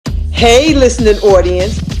Hey, listening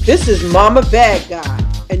audience, this is Mama Bad Guy.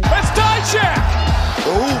 And let's die check!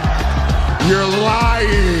 Oh, you're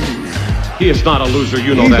lying. He is not a loser,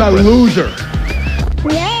 you know He's that. He's a loser.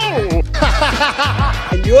 Whoa!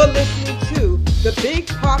 And you're listening to the Big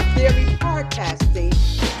Pop Theory podcasting.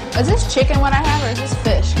 Is this chicken what I have, or is this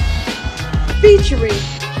fish? Featuring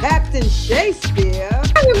Captain Shakespeare.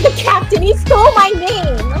 I am the captain, he stole my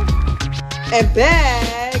name. And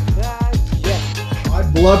Bad Guy Jeff. My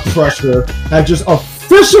blood pressure had just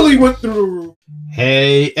officially went through the roof.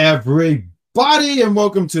 Hey, everybody, and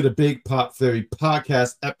welcome to the Big Pop Theory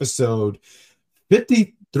podcast, episode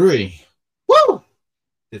 53. Woo!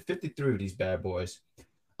 Did 53 of these bad boys.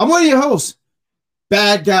 I'm one of your hosts,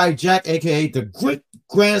 Bad Guy Jack, a.k.a. the Great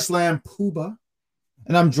Grand Slam Pooba,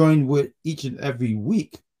 and I'm joined with each and every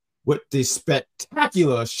week with the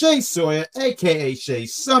spectacular Shay Sawyer, a.k.a. Shay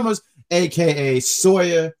Summers, a.k.a.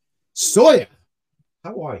 Sawyer. Sawyer,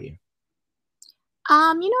 how are you?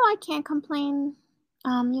 I can't complain.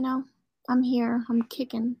 I'm here. I'm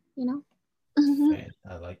kicking, Man,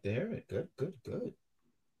 I like to hear it. Good.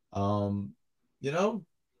 It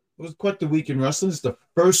was quite the week in wrestling. It's the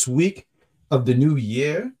first week of the new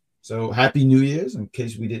year. So happy New Year's, in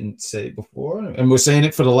case we didn't say it before. And we're saying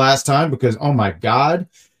it for the last time because, oh my God,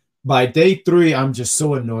 by day 3, I'm just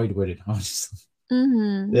so annoyed with it, honestly.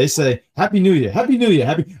 Mm-hmm. They say, Happy New Year, Happy New Year,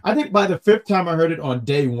 Happy. I think by the 5th time I heard it on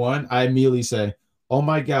day 1, I immediately say, oh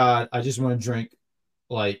my God, I just want to drink,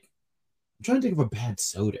 I'm trying to think of a bad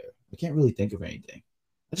soda. I can't really think of anything.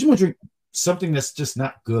 I just want to drink something that's just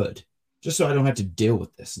not good, just so I don't have to deal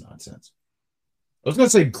with this nonsense. I was going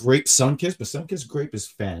to say grape Sunkist, but Sunkist grape is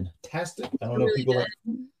fantastic. I don't know if people like.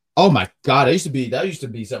 Oh my God, that used to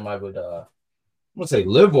be something I would, I won't say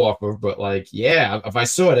live off of, but if I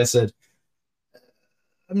saw it, I said,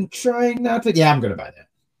 I'm trying not to. Yeah, I'm going to buy that.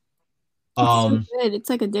 It's so good. It's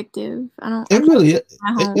addictive. It really is.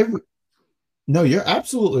 No, you're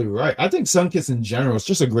absolutely right. I think Sunkist in general is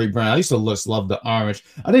just a great brand. I used to just love the orange.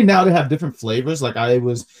 I think now they have different flavors. Like I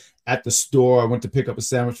was at the store, I went to pick up a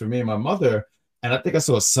sandwich for me and my mother, and I think I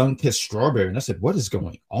saw a Sunkist strawberry, and I said, "What is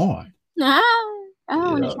going on?" I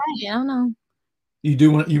want to try it. I don't know.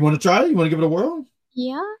 You want to try it? You want to give it a whirl?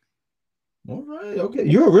 Yeah. All right. Okay.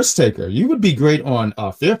 You're a risk taker. You would be great on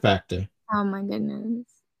Fear Factor. Oh my goodness.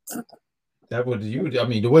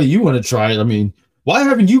 The way you want to try it. Why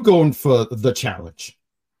haven't you gone for the challenge?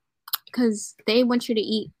 Because they want you to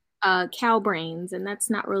eat cow brains, and that's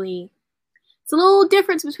not really. It's a little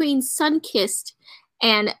difference between Sunkist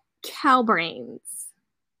and cow brains.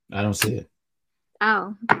 I don't see it.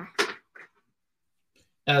 Oh. Okay.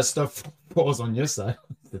 As stuff falls on your side,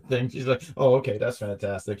 the thing she's like, "Oh, okay, that's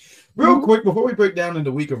fantastic." Real quick, before we break down in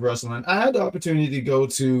the week of wrestling, I had the opportunity to go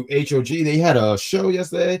to HOG. They had a show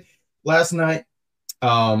last night.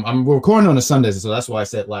 I'm recording on a Sunday, so that's why I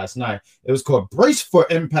said last night. It was called Brace for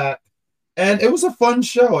Impact, and it was a fun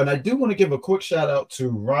show. And I do want to give a quick shout out to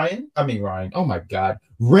Ryan. Oh my God,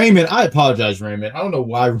 Raymond. I apologize, Raymond. I don't know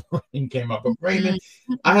why Ryan came up, but Raymond,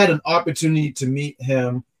 I had an opportunity to meet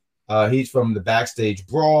him. He's from the Backstage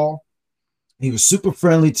Brawl. He was super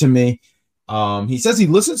friendly to me. He says he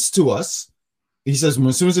listens to us. He says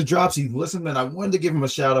as soon as it drops, he listened, and I wanted to give him a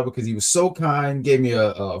shout out because he was so kind, gave me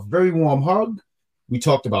a very warm hug. We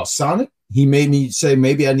talked about Sonic. He made me say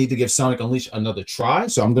maybe I need to give Sonic Unleashed another try.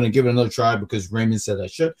 So I'm going to give it another try because Raymond said I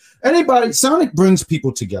should. Sonic brings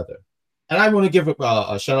people together. And I want to give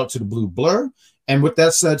a shout out to the Blue Blur. And with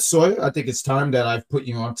that said, Sawyer, I think it's time that I've put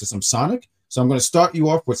you on to some Sonic. So I'm going to start you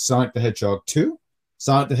off with Sonic the Hedgehog 2,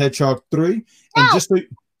 Sonic the Hedgehog 3. And just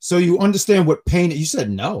so you understand what pain, you said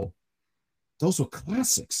no. Those were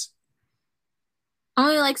classics. I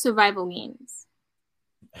only like survival games.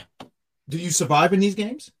 Do you survive in these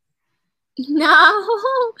games? No.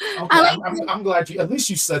 Okay, I'm glad at least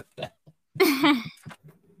you said that.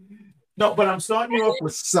 No, but I'm starting you off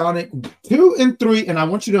with Sonic 2 and 3, and I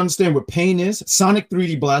want you to understand what pain is. Sonic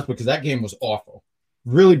 3D Blast, because that game was awful.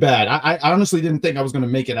 Really bad. I honestly didn't think I was going to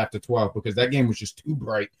make it after 12 because that game was just too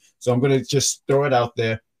bright. So I'm going to just throw it out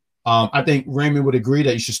there. I think Raymond would agree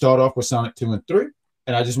that you should start off with Sonic 2 and 3,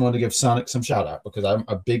 and I just wanted to give Sonic some shout out because I'm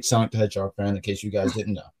a big Sonic the Hedgehog fan in case you guys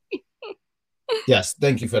didn't know. Yes,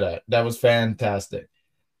 thank you for that. That was fantastic.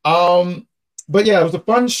 But yeah, it was a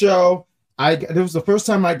fun show. It was the first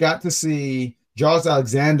time I got to see Josh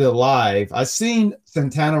Alexander live. I've seen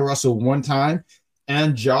Santana wrestle one time,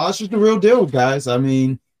 and Josh is the real deal, guys.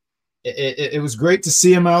 It was great to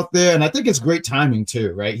see him out there, and I think it's great timing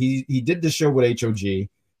too, right? He did the show with HOG,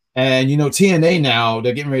 and TNA now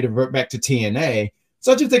they're getting ready to revert back to TNA.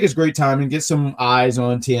 So I just think it's great timing. Get some eyes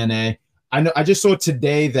on TNA. I just saw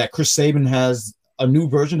today that Chris Sabin has a new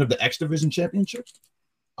version of the X Division Championship.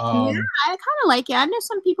 Yeah, I kind of like it. I know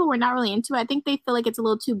some people were not really into it. I think they feel like it's a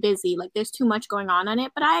little too busy, like there's too much going on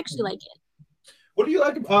it. But I actually like it. What do you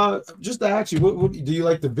like? Just to ask you, what do you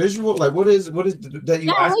like the visual? Like, what is that you?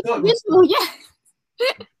 Yeah, I like the visual. Yeah.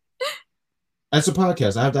 That's a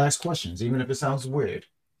podcast. I have to ask questions, even if it sounds weird.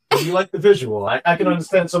 Do you like the visual? I can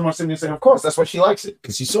understand someone sitting there saying, "Of course, that's why she likes it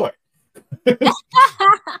because she saw it."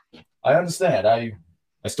 I understand. I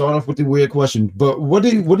start off with the weird question, but what do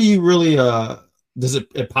you really? Does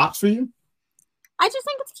it pops for you? I just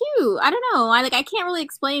think it's cute. I don't know. I can't really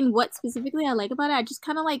explain what specifically I like about it. I just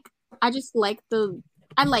kind of like. I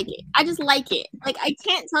like it. I just like it. Like I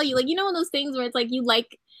can't tell you. Like you know, one of those things where it's like you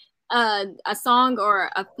like a song or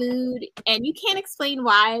a food, and you can't explain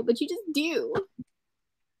why, but you just do.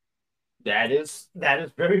 That is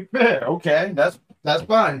very fair. Okay, that's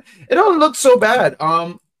fine. It don't look so bad.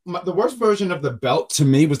 The worst version of the belt to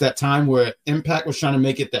me was that time where Impact was trying to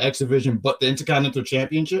make it the X Division, but the Intercontinental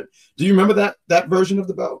Championship. Do you remember that version of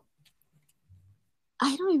the belt?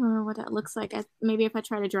 I don't even remember what that looks like. Maybe if I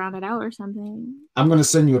try to drown it out or something. I'm gonna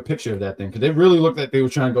send you a picture of that thing because they really looked like they were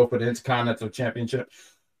trying to go for the Intercontinental Championship.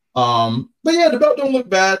 But yeah, the belt don't look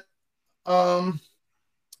bad.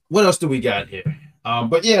 What else do we got here?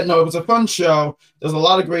 But yeah, no, it was a fun show. There's a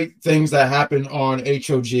lot of great things that happened on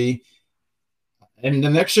HOG. And the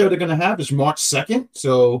next show they're going to have is March 2nd.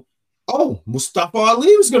 So, Mustafa Ali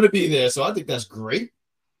is going to be there. So I think that's great.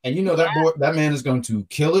 And you know, that man is going to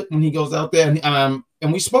kill it when he goes out there.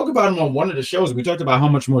 And we spoke about him on one of the shows. We talked about how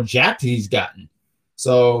much more jacked he's gotten.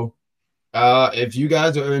 So if you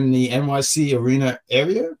guys are in the NYC arena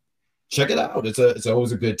area, check it out. It's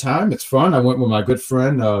always a good time. It's fun. I went with my good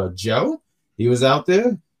friend, Joe. He was out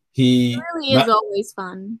there. It really is always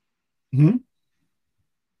fun. Mm-hmm.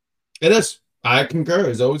 It is. I concur.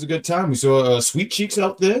 It's always a good time. We saw Sweet Cheeks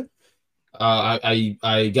out there.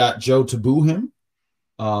 I got Joe to boo him,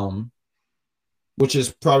 which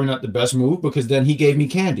is probably not the best move because then he gave me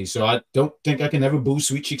candy. So I don't think I can ever boo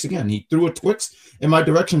Sweet Cheeks again. He threw a Twix in my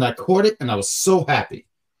direction. I caught it, and I was so happy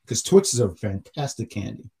because Twix is a fantastic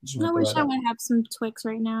candy. I wish I would have some Twix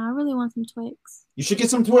right now. I really want some Twix. You should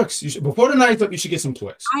get some Twix. Before the night's up, you should get some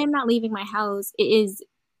Twix. I am not leaving my house. It is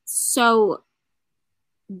so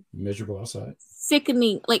miserable outside.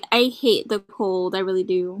 Sickening. Like I hate the cold. I really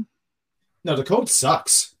do. No, the cold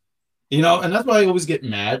sucks. You know, and that's why I always get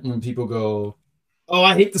mad when people go, "Oh,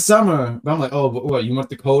 I hate the summer." But I'm like, "Oh, but what? You want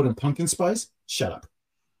the cold and pumpkin spice? Shut up."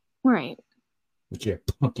 Right. With your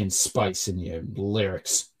pumpkin spice and your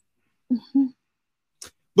lyrics. Mm-hmm.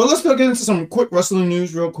 But let's go get into some quick wrestling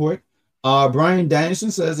news real quick. Bryan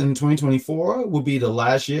Danielson says in 2024 will be the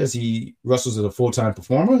last year as he wrestles as a full-time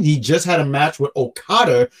performer. He just had a match with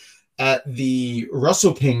Okada at the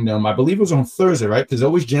Wrestle Kingdom. I believe it was on Thursday, right? Because it's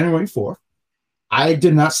always January 4th. I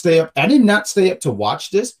did not stay up to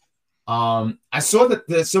watch this. I saw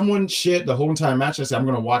that someone shared the whole entire match. I said, I'm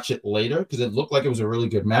going to watch it later because it looked like it was a really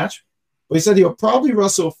good match. But he said he'll probably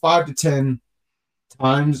wrestle 5 to 10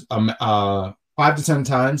 times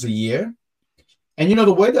a year. And you know,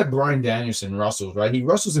 the way that Bryan Danielson wrestles, right? He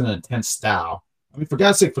wrestles in an intense style. I mean, for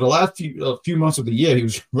God's sake, for the last few months of the year, he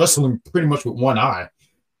was wrestling pretty much with one eye.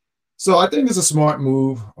 So I think it's a smart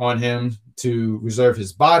move on him to reserve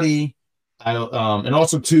his body. And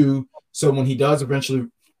also, too, so when he does eventually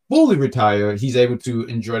fully retire, he's able to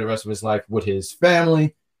enjoy the rest of his life with his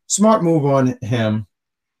family. Smart move on him.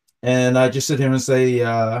 And I just sit here and say,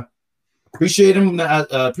 appreciate him now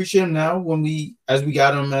as we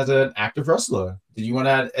got him as an active wrestler. Did you want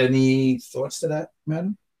to add any thoughts to that,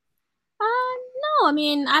 madam? No, I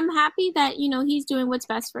mean, I'm happy that, you know, he's doing what's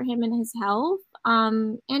best for him and his health.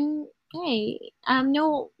 And hey,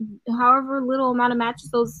 no, however little amount of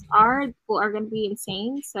matches those are going to be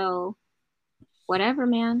insane. So whatever,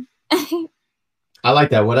 man. I like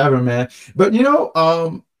that. Whatever, man. But, you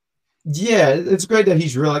know, yeah, it's great that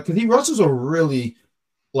he's really, because he wrestles a really,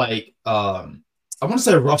 like, I want to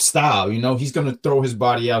say a rough style. You know, he's going to throw his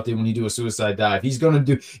body out there when he do a suicide dive. He's going to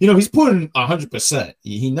do, you know, he's putting 100%.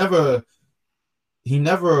 He never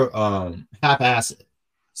half-ass it.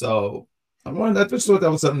 So I just thought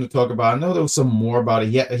that was something to talk about. I know there was some more about it.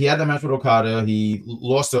 He had that match with Okada. He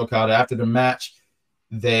lost to Okada. After the match,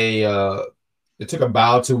 they took a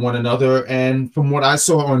bow to one another. And from what I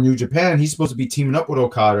saw on New Japan, he's supposed to be teaming up with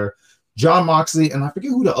Okada, Jon Moxley, and I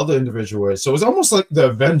forget who the other individual is. So it's almost like the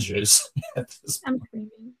Avengers. It's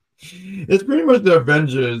pretty much the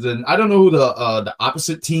Avengers, and I don't know who the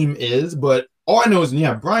opposite team is, but all I know is when you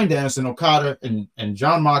have Bryan Danielson, Okada, and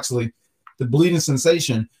Jon Moxley, the Bleeding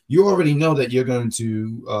Sensation, you already know that you're going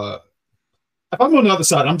to. If I'm on the other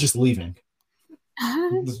side, I'm just leaving.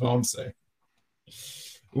 That's what I'm saying.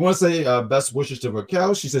 We want to say best wishes to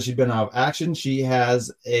Raquel. She says she's been out of action. She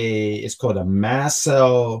has it's called a mast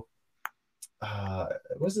cell.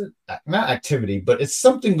 Was it not activity, but it's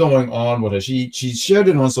something going on with her. She shared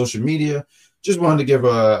it on social media. Just wanted to give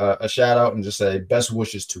her a shout out and just say best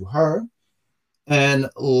wishes to her. And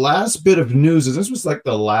last bit of news is this was like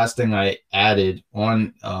the last thing I added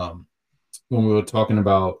on when we were talking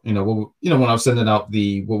about when I was sending out what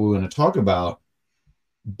we were going to talk about.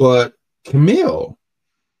 But Camille,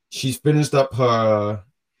 she's finished up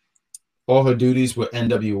all her duties with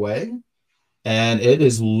NWA. And it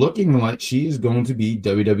is looking like she is going to be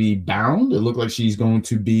WWE bound. It looked like she's going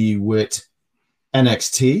to be with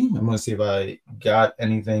NXT. I'm going to see if I got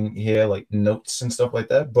anything here, like notes and stuff like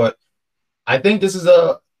that. But I think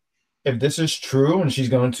if this is true and she's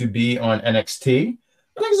going to be on NXT,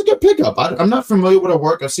 I think it's a good pickup. I'm not familiar with her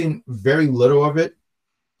work. I've seen very little of it.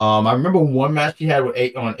 I remember one match she had with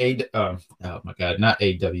not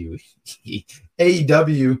AEW.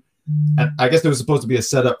 I guess there was supposed to be a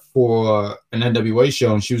setup for an NWA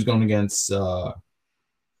show, and she was going against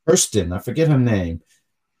Kirsten. I forget her name.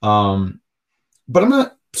 But I'm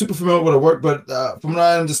not super familiar with her work. But from what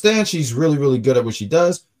I understand, she's really, really good at what she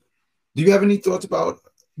does. Do you have any thoughts about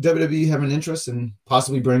WWE having interest in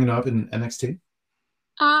possibly bringing her up in NXT?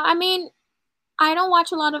 I mean, I don't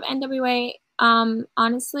watch a lot of NWA,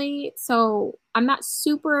 honestly, so I'm not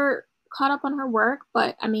super caught up on her work.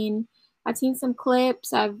 But I mean, I've seen some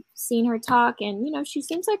clips. I've seen her talk, and she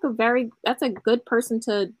seems like that's a good person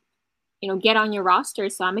to, get on your roster.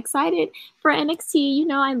 So I'm excited for NXT.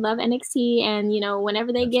 I love NXT, and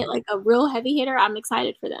whenever they get like a real heavy hitter, I'm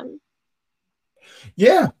excited for them.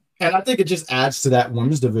 Yeah, and I think it just adds to that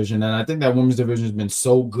women's division, and I think that women's division has been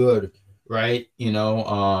so good, right? You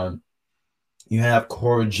have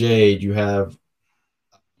Cora Jade, you have.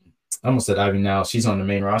 I almost said Ivy now. She's on the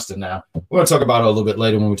main roster now. We're going to talk about her a little bit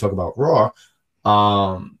later when we talk about Raw.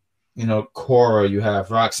 Cora, you have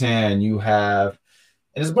Roxanne, you have,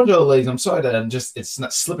 and there's a bunch of other ladies. I'm sorry that it's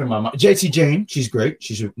not slipping my mind. JT Jane, she's great.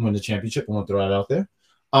 She should win the championship. I want to throw that out there.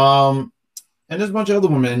 And there's a bunch of other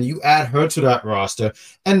women, and you add her to that roster,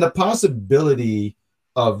 and the possibility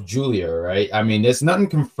of Julia, right? I mean, there's nothing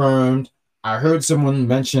confirmed. I heard someone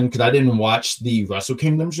mention, because I didn't watch the Wrestle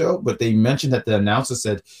Kingdom show, but they mentioned that the announcer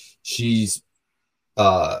said she's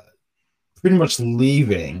pretty much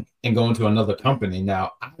leaving and going to another company.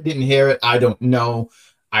 Now, I didn't hear it. I don't know.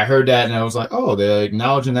 I heard that, and I was like, oh, they're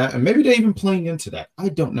acknowledging that, and maybe they're even playing into that. I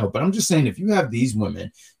don't know, but I'm just saying, if you have these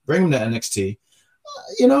women, bring them to NXT,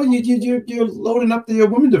 you're loading up the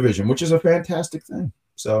women division, which is a fantastic thing.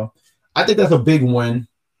 So I think that's a big win.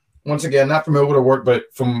 Once again, not familiar with her work, but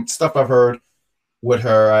from stuff I've heard with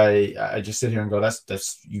her, I just sit here and go,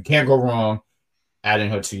 that's you can't go wrong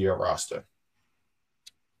adding her to your roster.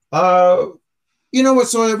 You know what?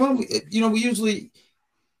 So we usually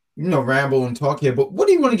ramble and talk here, but what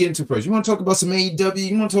do you want to get into first? You want to talk about some AEW?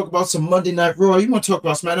 You want to talk about some Monday Night Raw? You want to talk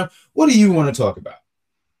about SmackDown? What do you want to talk about?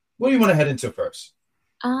 What do you want to head into first?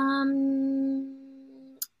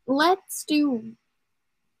 Let's do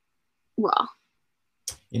Raw.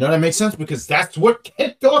 That makes sense because that's what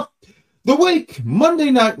kicked off the week.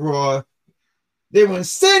 Monday Night Raw. They were in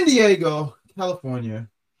San Diego, California.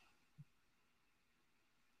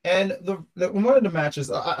 And one of the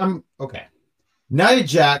matches, I'm okay. Nia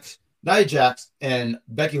Jax and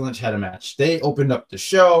Becky Lynch had a match. They opened up the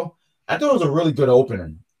show. I thought it was a really good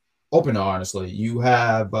opener, honestly. You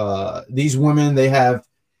have these women, this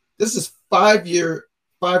is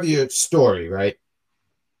 5-year story, right?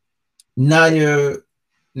 Nia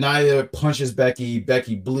punches Becky.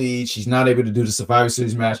 Becky bleeds. She's not able to do the Survivor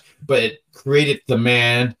Series match, but it created the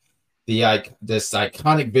man, this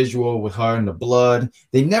iconic visual with her and the blood.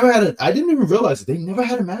 They never had I didn't even realize it. They never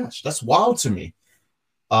had a match. That's wild to me.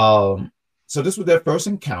 So this was their first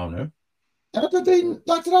encounter, and I thought they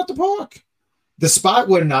knocked it out the park. The spot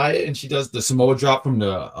where Nia and she does the Samoa drop from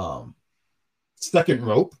the second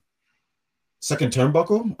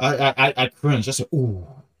turnbuckle, I cringed. I said, ooh.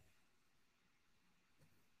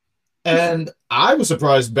 And I was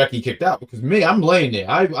surprised Becky kicked out because I'm laying there.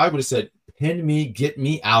 I would have said, pin me, get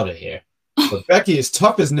me out of here. But Becky is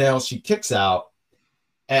tough as nails. She kicks out.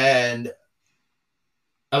 And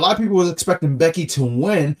a lot of people was expecting Becky to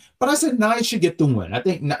win, but I said Nia should get the win. I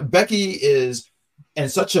think Becky is in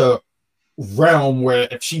such a realm where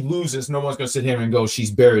if she loses, no one's going to sit here and go, she's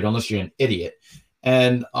buried unless you're an idiot.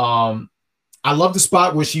 And I love the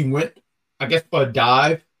spot where she went, I guess, for a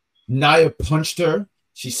dive. Nia punched her.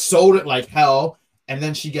 She sold it like hell, and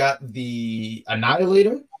then she got the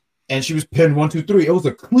Annihilator, and she was pinned 1, 2, 3. It was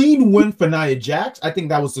a clean win for Nia Jax. I think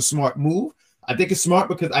that was the smart move. I think it's smart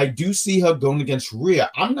because I do see her going against Rhea.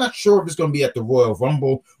 I'm not sure if it's going to be at the Royal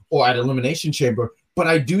Rumble or at Elimination Chamber, but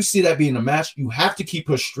I do see that being a match. You have to keep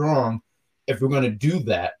her strong if we're going to do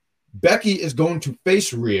that. Becky is going to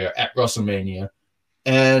face Rhea at WrestleMania,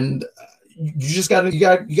 and you just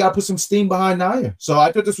gotta put some steam behind Nia. So I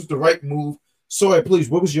thought this was the right move. Sawyer, please,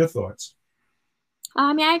 what was your thoughts?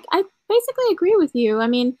 I mean, I basically agree with you. I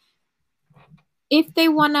mean, if they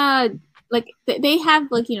wanna, like, they have,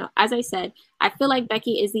 like, you know, as I said, I feel like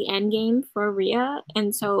Becky is the end game for Rhea,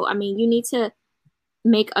 and so I mean, you need to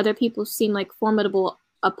make other people seem like formidable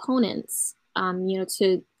opponents, you know,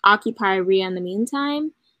 to occupy Rhea in the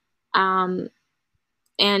meantime. And,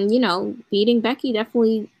 you know, beating Becky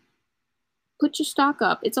definitely put your stock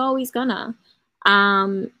up. It's always gonna.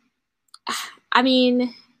 I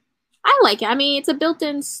mean, I like it. I mean, it's a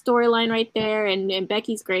built-in storyline right there, and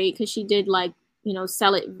Becky's great because she did, like, you know,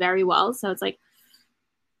 sell it very well. So it's like,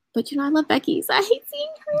 but, you know, I love Becky, so I hate seeing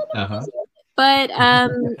her. But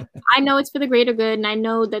I know it's for the greater good, and I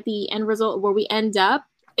know that the end result where we end up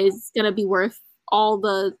is gonna be worth all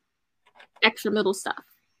the extra middle stuff.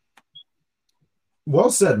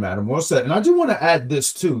 Well said, madam. Well said. And I do want to add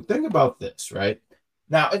this too. Think about this, right?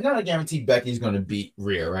 Now, it's not a guarantee Becky's going to beat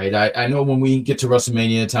Rhea, right? I know when we get to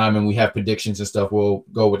WrestleMania time and we have predictions and stuff, we'll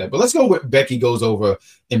go with that. But let's go with Becky goes over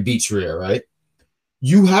and beats Rhea, right?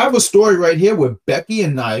 You have a story right here where Becky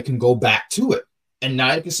and Nia can go back to it. And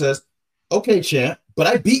Nia says, okay, champ, but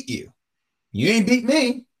I beat you. You ain't beat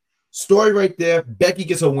me. Story right there. Becky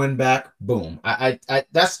gets a win back. Boom. I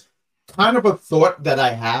that's kind of a thought that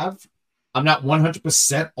I have. I'm not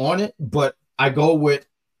 100% on it, but I go with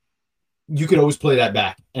you could always play that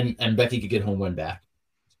back, and Becky could get her win back.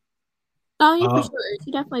 Oh, yeah, for sure.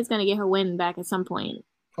 She definitely is going to get her win back at some point.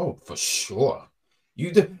 Oh, for sure.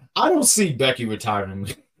 I don't see Becky retiring,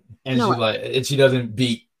 and she doesn't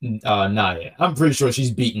beat Nia. I'm pretty sure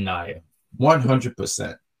she's beating Nia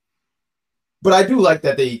 100%. But I do like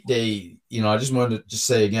that they you know, I just wanted to just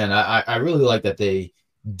say again, I really like that they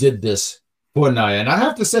did this for Nia. And I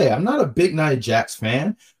have to say, I'm not a big Nia Jax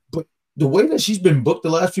fan, but the way that she's been booked the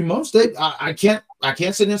last few months, I can't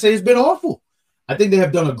sit there and say it's been awful. I think they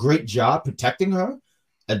have done a great job protecting her.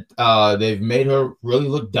 They've made her really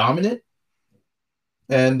look dominant.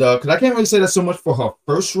 And because I can't really say that so much for her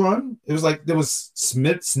first run. It was like there was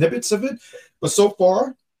snippets of it. But so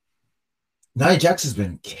far, Nia Jax has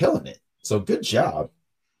been killing it. So good job.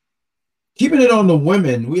 Keeping it on the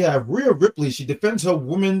women, we have Rhea Ripley. She defends her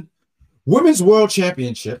Women's World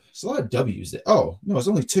Championship. It's a lot of W's there. Oh, no, it's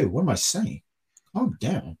only 2. What am I saying? Calm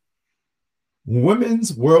down.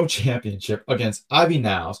 Women's World Championship against Ivy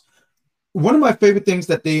Niles. One of my favorite things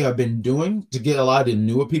that they have been doing to get a lot of the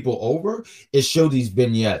newer people over is show these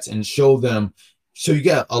vignettes and show them so you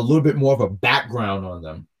get a little bit more of a background on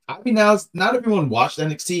them. Ivy Niles, not everyone watched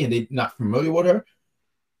NXT and they're not familiar with her,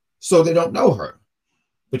 so they don't know her.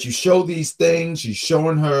 But you show these things, she's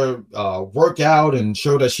showing her workout and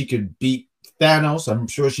show that she could beat Thanos. I'm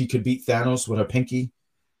sure she could beat Thanos with her pinky.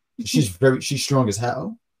 She's strong as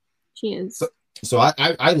hell. She is. So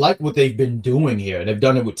I like what they've been doing here. They've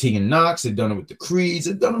done it with Tegan Knox. They've done it with the Creeds.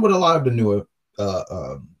 They've done it with a lot of the newer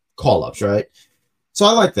call-ups, right? So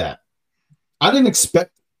I like that. I didn't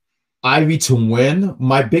expect Ivy to win.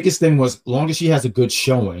 My biggest thing was, as long as she has a good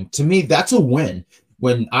showing, to me, that's a win.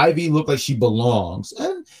 When Ivy looked like she belongs,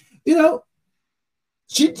 and you know,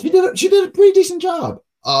 she did a pretty decent job.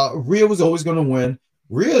 Rhea was always going to win.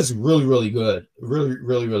 Rhea is really good,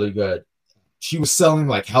 really good. She was selling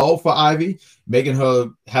like hell for Ivy, making her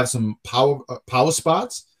have some power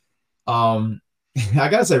spots. I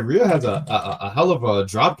gotta say, Rhea has a hell of a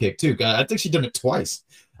drop kick too. I think she did it twice.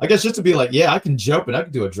 I guess just to be like, yeah, I can jump and I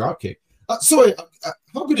can do a drop kick. Sorry,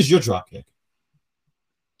 how good is your drop kick?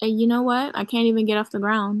 You know what? I can't even get off the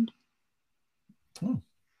ground. Oh.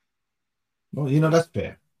 Well, you know, that's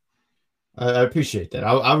fair. I appreciate that.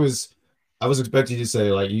 I was expecting you to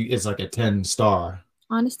say like it's like a 10-star.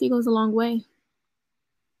 Honesty goes a long way.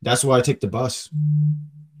 That's why I take the bus.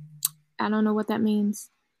 I don't know what that means.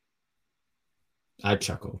 I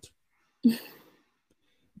chuckled.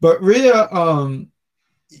 But Rhea,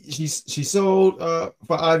 she sold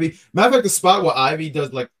for Ivy. Matter of fact, the spot where Ivy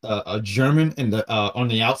does like a German in the on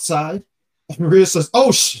the outside, and Rhea says,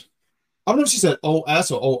 "Oh I don't know if she said OS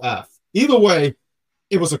or OF. Either way,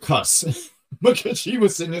 it was a cuss because she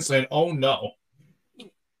was sitting there saying, "Oh no."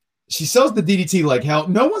 She sells the DDT like hell.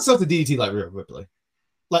 No one sells the DDT like Rhea Ripley.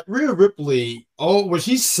 Like Rhea Ripley, when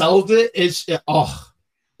she sells it, it's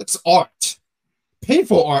art.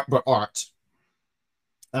 Painful art, but art.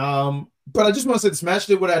 But I just want to say this match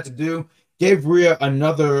did what I had to do. Gave Rhea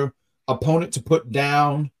another opponent to put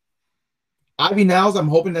down. Ivy Niles, I'm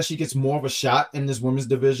hoping that she gets more of a shot in this women's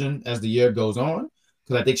division as the year goes on,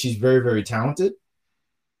 because I think she's very, very talented.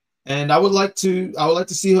 And I would like to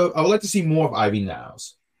see her. I would like to see more of Ivy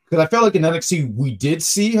Niles, because I felt like in NXT we did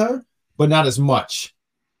see her, but not as much.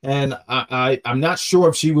 And I'm not sure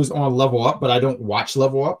if she was on Level Up, but I don't watch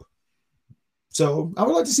Level Up, so I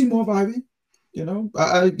would like to see more of Ivy.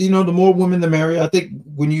 The more women, the merrier. I think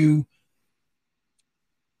when you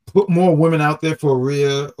put more women out there for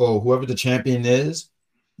Rhea or whoever the champion is,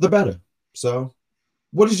 the better. So,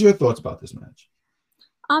 what is your thoughts about this match?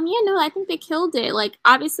 I think they killed it. Like,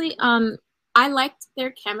 obviously, I liked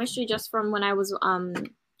their chemistry just from when I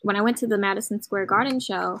went to the Madison Square Garden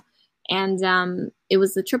show, and it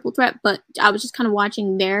was the triple threat. But I was just kind of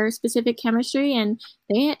watching their specific chemistry, and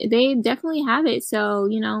they definitely have it. So,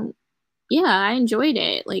 yeah, I enjoyed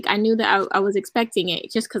it. Like, I knew that I was expecting it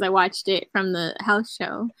just because I watched it from the house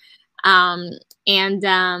show. I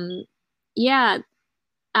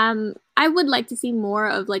would like to see more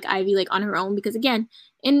of like Ivy like on her own, because again,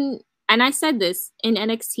 and I said this in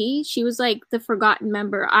NXT, she was like the forgotten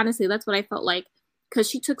member. Honestly, that's what I felt like, because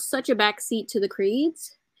she took such a back seat to the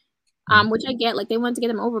Creeds, which I get. Like, they wanted to get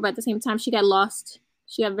them over, but at the same time, she got lost.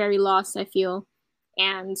 She got very lost, I feel.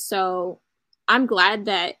 And so I'm glad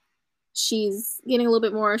that she's getting a little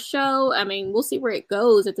bit more show. I mean, we'll see where it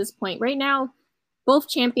goes at this point. Right now, both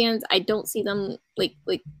champions, I don't see them like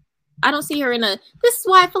I don't see her in a. This is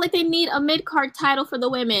why I feel like they need a mid-card title for the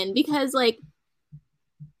women, because like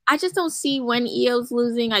I just don't see when Io's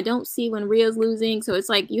losing. I don't see when Rhea's losing. So it's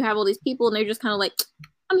like you have all these people and they're just kind of like,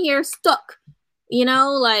 I'm here stuck,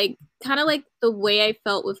 like kind of like the way I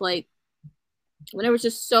felt with like when there was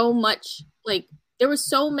just so much, like there was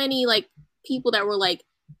so many like people that were like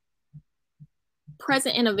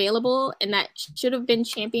present and available and that should have been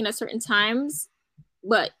champion at certain times,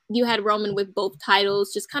 but you had Roman with both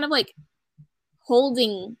titles just kind of like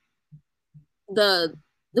holding the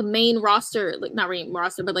main roster, like not main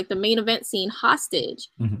roster, but like the main event scene hostage.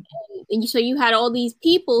 And so you had all these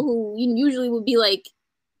people who usually would be like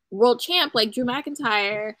world champ, like Drew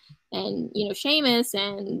McIntyre and Sheamus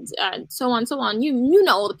and so on, so on. You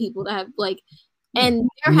know all the people that have like, and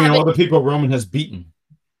they're having all the people Roman has beaten.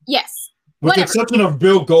 Yes, with the exception of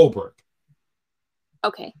Bill Goldberg.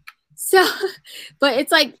 Okay. So, but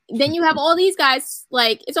it's like, then you have all these guys,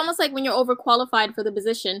 like, it's almost like when you're overqualified for the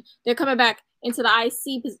position, they're coming back into the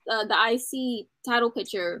IC title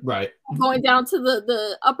picture, right? Going down to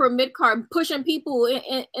the upper mid card, pushing people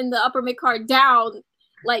in the upper mid card down.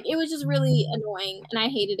 Like, it was just really annoying and I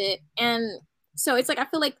hated it. And so it's like, I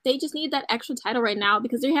feel like they just need that extra title right now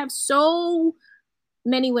because they have so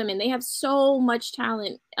many women. They have so much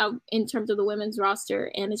talent in terms of the women's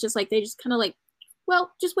roster. And it's just like, they just kind of like,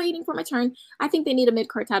 well, just waiting for my turn. I think they need a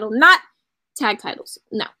mid-card title, not tag titles.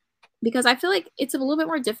 No, because I feel like it's a little bit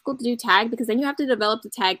more difficult to do tag because then you have to develop the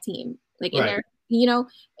tag team. Like in there,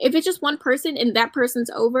 if it's just one person and that person's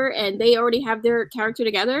over and they already have their character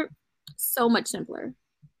together, so much simpler.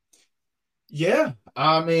 Yeah,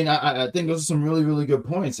 I mean, I think those are some really, really good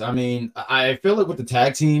points. I mean, I feel like with the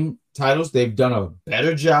tag team titles, they've done a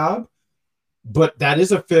better job, but that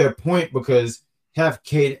is a fair point because have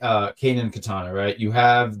Kane and Katana, right? You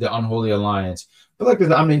have the Unholy Alliance. But like,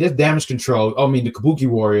 there's Damage Control. The Kabuki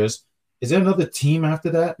Warriors. Is there another team after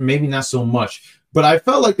that? Maybe not so much. But I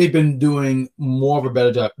felt like they've been doing more of a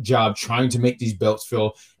better job trying to make these belts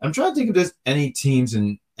fill. I'm trying to think if there's any teams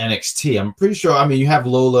in NXT. I'm pretty sure. You have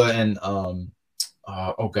Lola and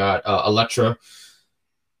Elektra.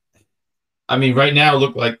 Right now,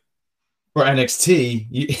 look like for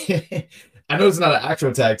NXT. I know it's not an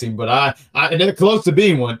actual tag team, but and they're close to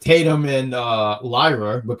being one. Tatum and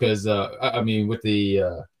Lyra, because with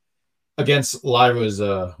the against Lyra's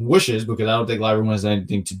wishes, because I don't think Lyra has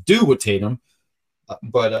anything to do with Tatum. I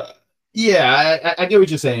get what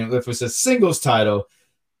you're saying. If it's a singles title,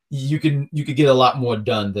 you could get a lot more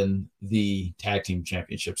done than the tag team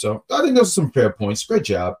championship. So I think those are some fair points. Great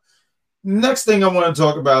job. Next thing I want to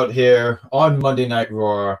talk about here on Monday Night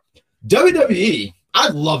Raw, WWE. I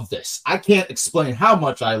love this. I can't explain how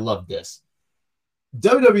much I love this.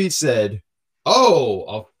 WWE said,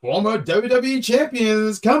 a former WWE champion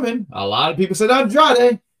is coming. A lot of people said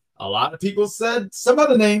Andrade. A lot of people said some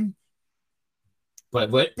other name.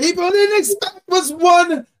 But what people didn't expect was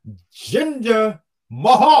one Jinder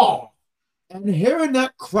Mahal. And hearing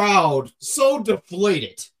that crowd so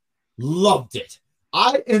deflated, loved it.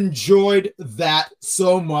 I enjoyed that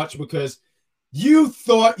so much because you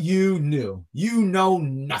thought you knew. You know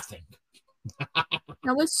nothing.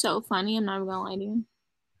 That was so funny. I'm not gonna lie to you.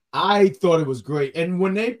 I thought it was great. And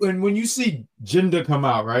when you see Jinder come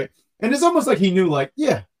out, right? And it's almost like he knew, like,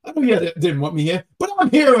 yeah, I know you didn't want me here, but I'm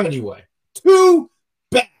here anyway. Too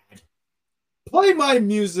bad. Play my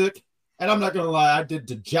music, and I'm not gonna lie, I did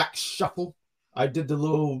the Jack Shuffle. I did the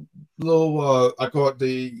little I call it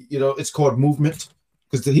the, it's called movement,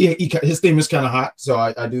 because his theme is kind of hot, so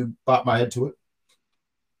I do bop my head to it.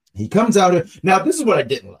 He comes out here. Now, this is what I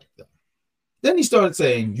didn't like, though. Then he started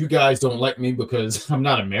saying, "You guys don't like me because I'm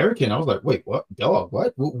not American." I was like, "Wait, what? Dog,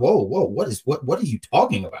 what? Whoa, what are you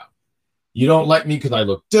talking about? You don't like me because I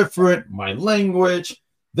look different, my language."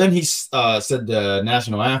 Then he said the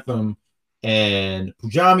national anthem and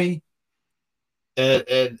Pujami,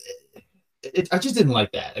 and I just didn't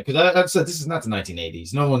like that, because I said this is not the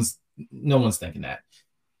 1980s. No one's thinking that.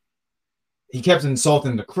 He kept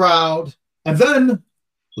insulting the crowd, and then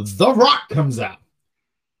The Rock comes out.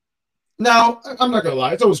 Now, I'm not gonna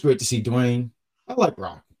lie, it's always great to see Dwayne. I like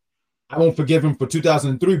Rock. I won't forgive him for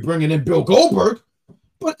 2003 bringing in Bill Goldberg,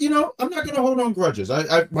 but I'm not gonna hold on grudges.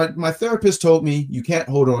 My therapist told me you can't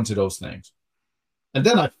hold on to those things, and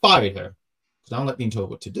then I fired her because I don't like being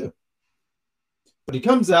told what to do. But he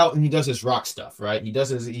comes out and he does his Rock stuff, right? He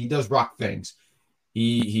does Rock things.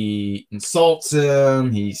 He insults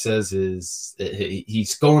him. He says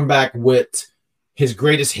he's going back with his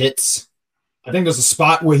greatest hits. I think there's a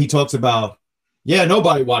spot where he talks about, yeah,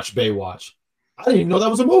 nobody watched Baywatch. I didn't even know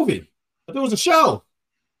that was a movie. I thought it was a show.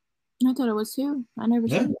 I thought it was too. I never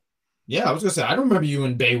seen it. Yeah, I was gonna say, I don't remember you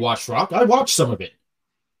in Baywatch Rock. I watched some of it.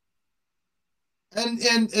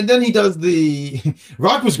 And then he does the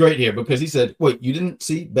Rock was great here because he said, "Wait, you didn't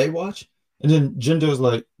see Baywatch?" And then Jinder was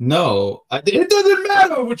like, "No, it doesn't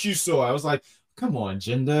matter what you saw." I was like, "Come on,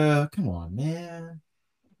 Jinder, come on, man."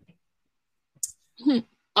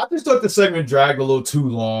 I just thought the segment dragged a little too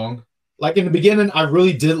long. Like in the beginning, I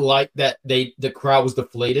really did like that the crowd was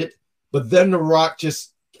deflated, but then The Rock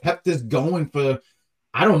just kept this going for,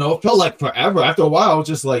 I don't know, it felt like forever. After a while, I was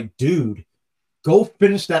just like, dude, go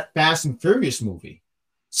finish that Fast and Furious movie.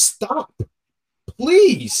 Stop,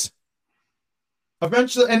 please.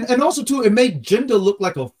 Eventually, and also too, it made Jinder look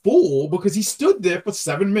like a fool because he stood there for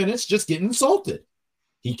 7 minutes just getting insulted.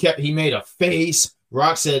 He made a face.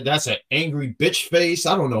 Rock said that's an angry bitch face.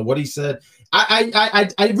 I don't know what he said. I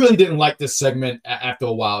really didn't like this segment after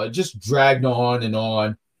a while. It just dragged on and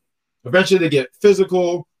on. Eventually they get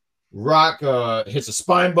physical. Rock hits a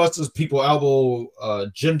spine busters. People elbow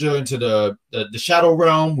Jinder into the shadow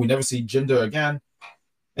realm. We never see Jinder again.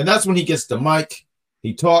 And that's when he gets the mic.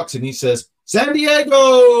 He talks and he says, "San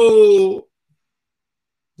Diego."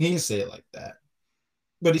 He didn't say it like that.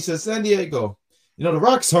 But he says, "San Diego. The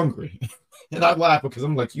Rock's hungry." And I laugh because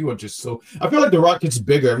I'm like, you are just so... I feel like The Rock gets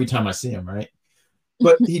bigger every time I see him, right?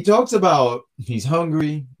 But he talks about he's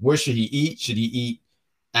hungry. Where should he eat? Should he eat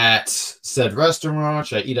at said restaurant?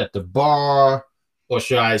 Should I eat at the bar? Or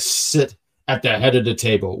should I sit at the head of the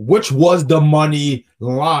table? Which was the money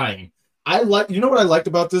line. You know what I liked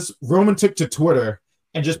about this? Roman took to Twitter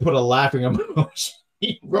and just put a laughing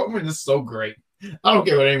emoji. Roman is so great. I don't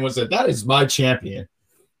care what anyone said. That is my champion.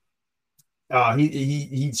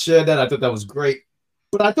 He shared that. I thought that was great.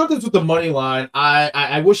 But I thought this was the money line.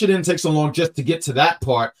 I wish it didn't take so long just to get to that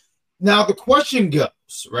part. Now, the question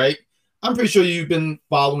goes, right? I'm pretty sure you've been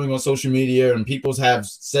following on social media and people have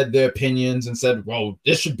said their opinions and said, well,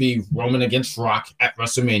 this should be Roman against Rock at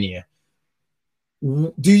WrestleMania.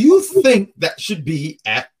 Do you think that should be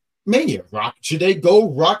at Mania? Rock? Should they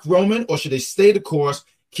go Rock Roman or should they stay the course,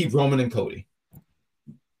 keep Roman and Cody?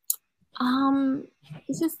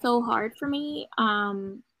 It's just so hard for me.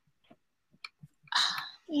 Man,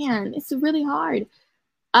 it's really hard.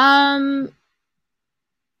 I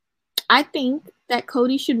think that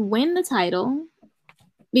Cody should win the title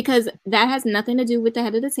because that has nothing to do with the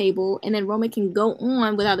head of the table, and then Roman can go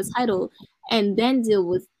on without a title and then deal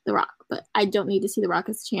with The Rock. But I don't need to see The Rock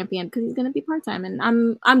as champion because he's gonna be part-time, and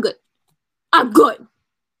I'm good. I'm good.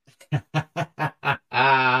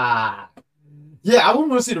 Yeah, I wouldn't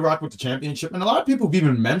want to see The Rock with the championship. And a lot of people have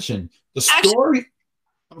even mentioned the story.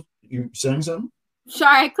 You saying something?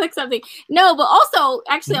 Sorry, I clicked something. No, but also,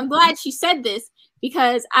 actually, I'm glad she said this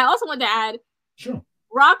because I also want to add, sure,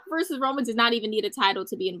 Rock versus Roman does not even need a title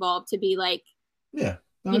to be involved to be like, yeah,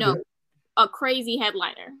 a crazy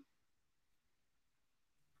headliner.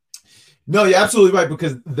 No, you're absolutely right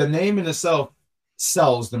because the name in itself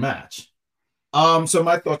sells the match. So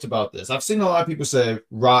my thoughts about this. I've seen a lot of people say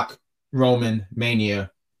Rock, Roman,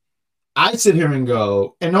 Mania. I sit here and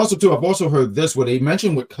go, and also too, I've also heard this where they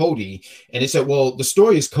mentioned with Cody, and they said, well, the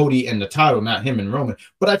story is Cody and the title, not him and Roman.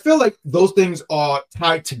 But I feel like those things are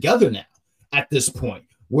tied together now at this point,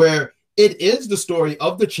 where it is the story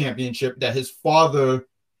of the championship that his father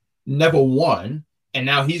never won, and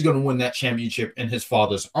now he's going to win that championship in his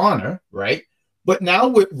father's honor, right? But now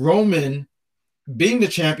with Roman being the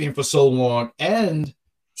champion for so long and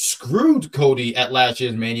screwed Cody at last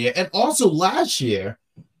year's Mania, and also last year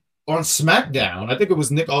on SmackDown, I think it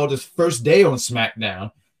was Nick Aldis' first day on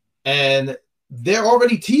SmackDown, and they're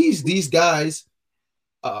already teased these guys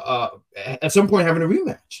at some point having a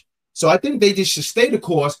rematch. So I think they just should stay the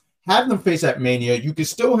course, have them face at Mania. You can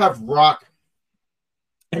still have Rock.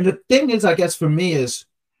 And the thing is, I guess for me, is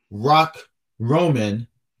Rock Roman.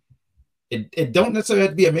 It don't necessarily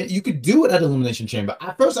have to be a Mania. You could do it at Elimination Chamber.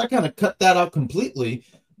 At first, I kind of cut that out completely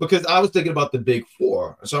because I was thinking about the big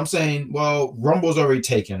four. So I'm saying, well, Rumble's already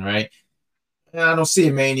taken, right? And I don't see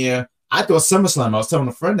a Mania. I thought SummerSlam. I was telling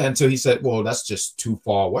a friend that until he said, well, that's just too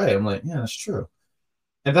far away. I'm like, yeah, that's true.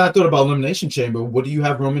 And then I thought about Elimination Chamber. What do you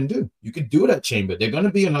have Roman do? You could do it at Chamber. They're going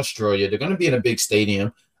to be in Australia. They're going to be in a big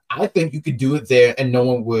stadium. I think you could do it there and no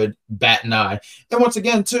one would bat an eye. And once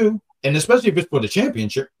again, too, and especially if it's for the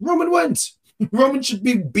championship, Roman wins. Roman should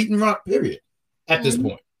be beating Rock, period, at this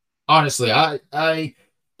point. Honestly, I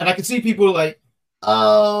can see people like,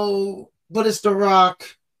 oh, but it's The Rock.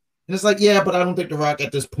 And it's like, yeah, but I don't think The Rock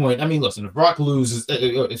at this point. I mean, listen, if Rock loses,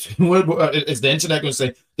 is the internet going to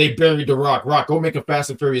say they buried The Rock? Rock, go make a Fast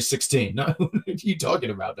and Furious 16. No, what are you talking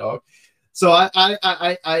about, dog? So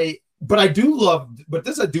but I do love, but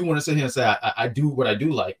this I do want to sit here and say I do what I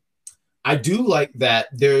do like. I do like that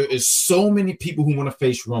there is so many people who want to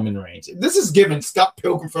face Roman Reigns. This is giving Scott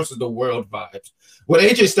Pilgrim versus the World vibes. With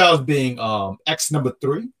AJ Styles being X number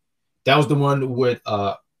 3, that was the one with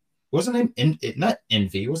what's her name? Not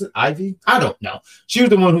Envy. Was it Ivy? I don't know. She was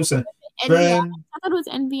the one who said, "Friend." I thought it was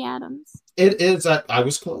Envy Adams. It is. I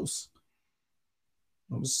was close.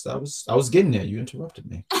 I was getting there. You interrupted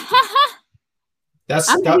me. That's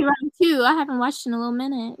I'm gonna be right too. I haven't watched in a little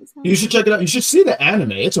minute. So. You should check it out. You should see the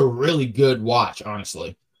anime. It's a really good watch,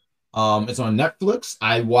 honestly. It's on Netflix.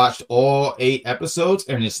 I watched all 8 episodes,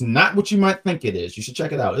 and it's not what you might think it is. You should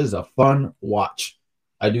check it out. It is a fun watch.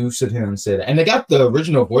 I do sit here and say that. And they got the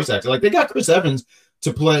original voice actor. Like, they got Chris Evans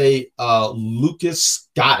to play Lucas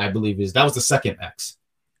Scott, I believe is. That was the second X.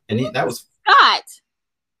 And that was Scott.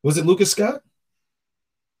 Was it Lucas Scott?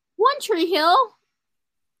 One Tree Hill.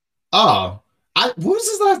 Oh. What was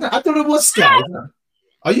his last name? I thought it was Scott.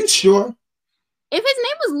 Are you sure? If his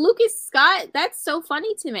name was Lucas Scott, that's so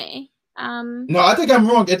funny to me. No, I think I'm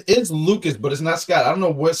wrong. It is Lucas, but it's not Scott. I don't know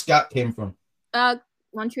where Scott came from.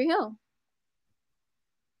 One Tree Hill.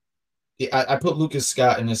 Yeah, I put Lucas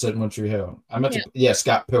Scott and it said One Tree Hill. I meant to,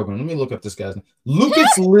 Scott Pilgrim. Let me look up this guy's name.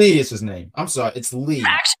 Lucas Lee is his name. I'm sorry, it's Lee.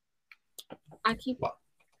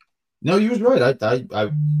 No, you was right.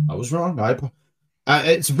 I was wrong.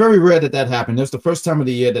 It's very rare that happened. It was the first time of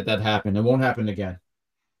the year that happened. It won't happen again.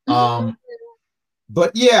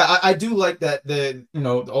 But yeah, I do like that.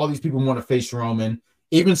 All these people want to face Roman.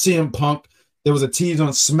 Even CM Punk. There was a tease on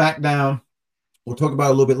SmackDown. We'll talk about it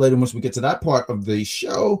a little bit later once we get to that part of the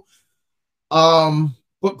show.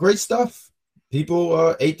 But great stuff.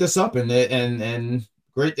 People ate this up and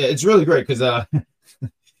great. It's really great because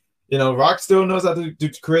Rock still knows how to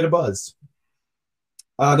create a buzz.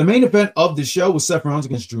 The main event of the show was Seth Rollins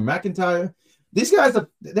against Drew McIntyre. These guys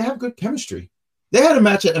they have good chemistry. They had a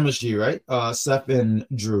match at MSG, right? Seth and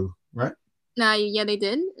Drew, right? Yeah, they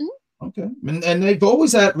did. Mm-hmm. Okay, and they've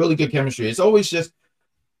always had really good chemistry. It's always just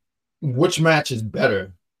which match is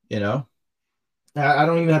better, I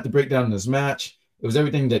don't even have to break down this match. It was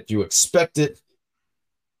everything that you expected.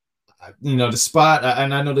 The spot,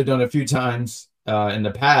 and I know they've done it a few times in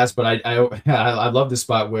the past, but I love the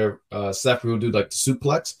spot where Seth will do like the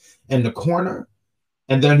suplex in the corner,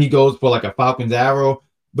 and then he goes for like a Falcon's arrow.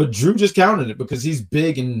 But Drew just counted it because he's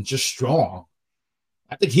big and just strong.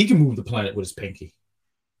 I think he can move the planet with his pinky.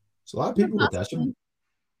 So a lot of people with that.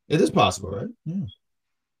 It is possible, right? Yeah.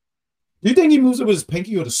 Do you think he moves it with his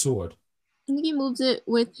pinky or the sword? I think he moves it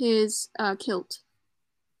with his kilt.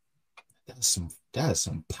 That is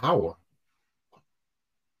some power.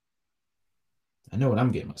 I know what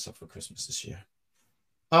I'm getting myself for Christmas this year.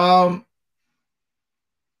 During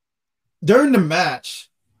the match,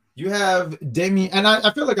 you have Damian, and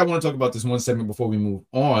I feel like I want to talk about this one segment before we move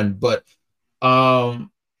on, but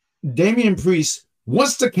Damian Priest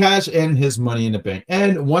wants to cash in his Money in the Bank.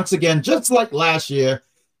 And once again, just like last year,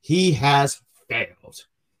 he has failed.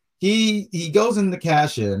 He goes in the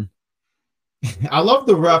cash in. I love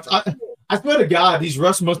the refs. I swear to God, these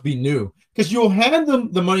refs must be new because you'll hand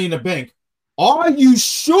them the Money in the Bank. Are you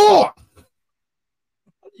sure?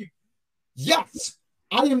 Yes,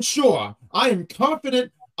 I am sure. I am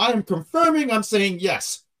confident. I am confirming. I'm saying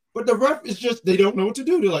yes. But the ref is just, they don't know what to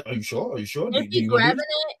do. They're like, are you sure? Are you sure? Is he grabbing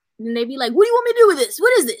it And they'd be like, "What do you want me to do with this?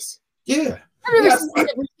 What is this? Yeah. I've never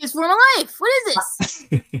seen this for my life. What is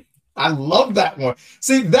this?" I love that one.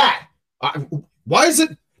 See that? Why is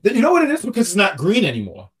it? You know what it is? Because it's not green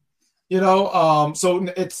anymore. So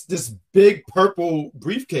it's this big purple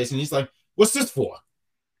briefcase, and he's like, "What's this for?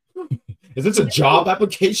 Is this a job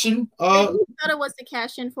application?" I thought it was to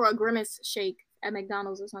cash in for a Grimace shake at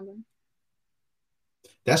McDonald's or something.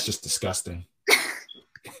 That's just disgusting.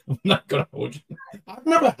 I'm not gonna hold you. I've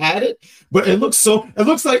never had it, but it looks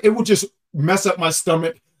like it would just mess up my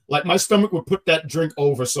stomach. Like my stomach would put that drink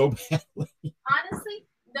over so badly. Honestly,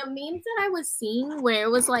 the memes that I was seeing where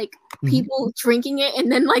it was like people drinking it,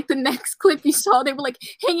 and then like the next clip you saw, they were like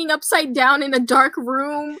hanging upside down in a dark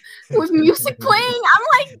room with music playing. I'm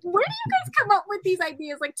like, where do you guys come up with these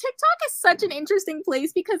ideas? Like TikTok is such an interesting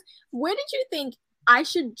place because where did you think I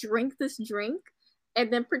should drink this drink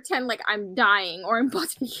and then pretend like I'm dying or I'm about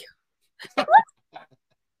to be killed?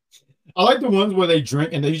 I like the ones where they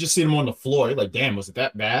drink and then you just see them on the floor. You're like, damn, was it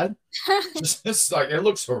that bad? It's like, it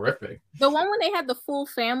looks horrific. The one when they had the full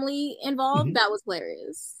family involved, that was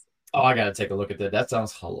hilarious. Oh, I gotta take a look at that. That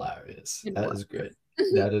sounds hilarious. That is great.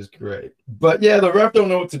 That is great. But yeah, the ref don't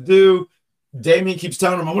know what to do. Damien keeps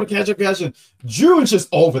telling him, "I want to catch up. Drew is just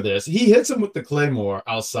over this. He hits him with the Claymore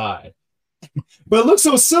outside. But it looks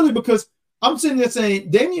so silly because I'm sitting there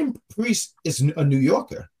saying Damian Priest is a New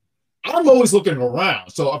Yorker. I'm always looking around.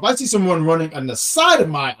 So if I see someone running on the side of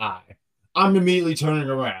my eye, I'm immediately turning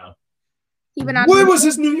around. Where was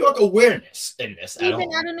his New York awareness in this? He's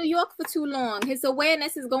been out of New York for too long. His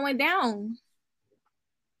awareness is going down.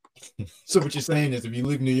 So what you're saying is if you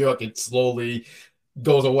leave New York, it slowly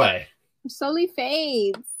goes away. It slowly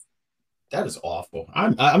fades. That is awful.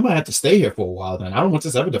 I might have to stay here for a while then. I don't want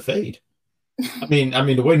this ever to fade. I mean,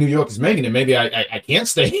 the way New York is making it, maybe I can't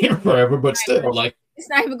stay here forever, but still, like, it's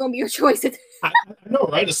not even gonna be your choice. I know,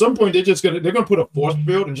 right? At some point, they're gonna put a force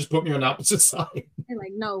field and just put me on the opposite side. They're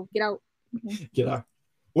like, no, get out. Get out.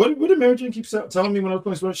 What did Mary Jane keep telling me when I was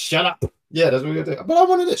playing sports? Shut up. Yeah, that's what we got. But I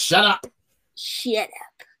wanted it. Shut up. Shut up.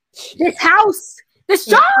 This house. This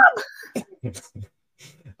job.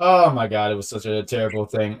 Oh my God, it was such a terrible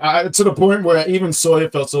thing. To the point where even Sawyer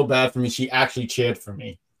felt so bad for me, she actually cheered for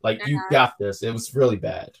me. Like, you got this. It was really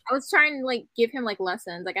bad. I was trying to like give him like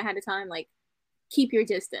lessons. Like I had to tell him like, keep your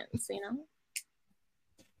distance.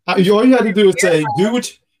 All you had to do is say, do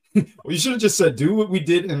what. You should have just said, do what we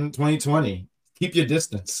did in 2020. Keep your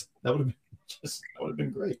distance. That would have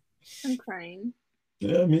been great. I'm crying.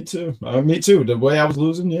 Yeah, me too. Me too. The way I was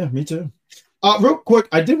losing, yeah, me too. Real quick,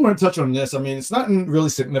 I did want to touch on this. I mean, it's not really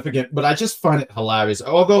significant, but I just find it hilarious.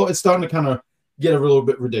 Although it's starting to kind of get a little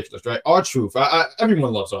bit ridiculous, right? R-Truth.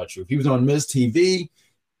 Everyone loves R-Truth. He was on Miz TV.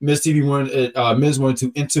 Miz wanted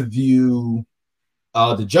to interview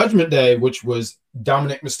the Judgment Day, which was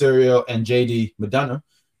Dominic Mysterio and JD Madonna.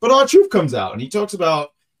 But R-Truth comes out and he talks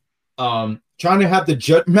about trying to have the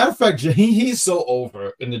judge. Matter of fact, he's so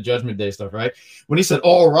over in the Judgment Day stuff, right? When he said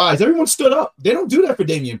all rise, everyone stood up. They don't do that for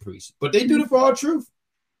Damian Priest, but they do that for R-Truth.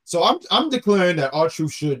 So I'm declaring that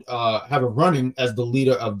R-Truth should have a running as the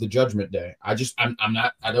leader of the Judgment Day. I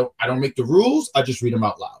don't make the rules. I just read them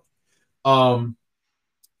out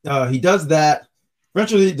loud. He does that.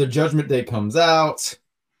 Eventually, the Judgment Day comes out.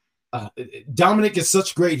 Dominic is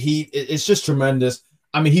such great heat. It's just tremendous.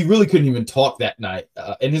 I mean, he really couldn't even talk that night.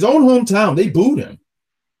 In his own hometown, they booed him.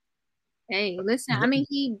 Hey, listen, I mean,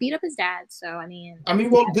 he beat up his dad, so I mean,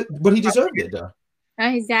 but he deserved it, though.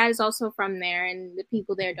 His dad is also from there, and the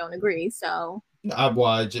people there don't agree, so. I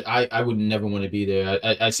would never want to be there.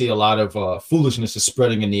 I see a lot of foolishness is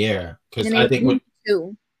spreading in the air. Because I think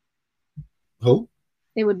too. Who?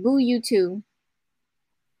 They would boo you, too.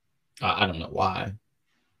 I don't know why.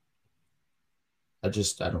 I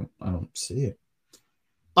don't see it.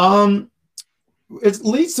 It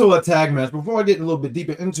leads to a tag match. Before I get a little bit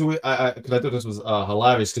deeper into it, because I thought this was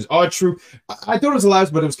hilarious. Because R-Truth, I thought it was hilarious,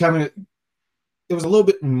 but it was a little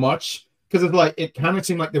bit much because it kind of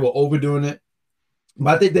seemed like they were overdoing it.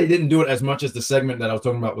 But I think they didn't do it as much as the segment that I was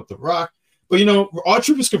talking about with The Rock. But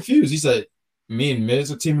R-Truth was confused. He said, "Me and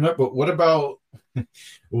Miz are teaming up, but what about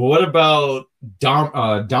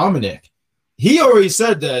Dominic?" He already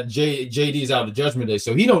said that JD is out of the Judgment Day,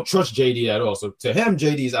 so he don't trust JD at all. So to him,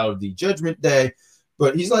 JD is out of the Judgment Day,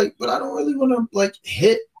 but he's like, but I don't really want to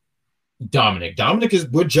hit Dominic. Dominic is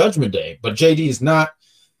with Judgment Day, but JD is not.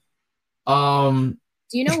 Do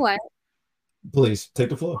you know what? Please take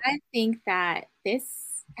the floor. I think that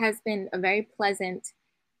this has been a very pleasant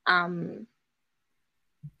thing.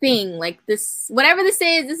 Like this, whatever this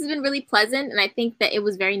is, this has been really pleasant, and I think that it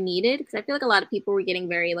was very needed because I feel like a lot of people were getting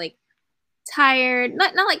very tired,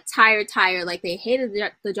 not like tired, like they hated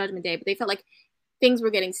the Judgment Day, but they felt like things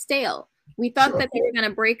were getting stale. We thought that they were going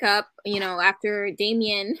to break up, after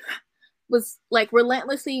Damian was like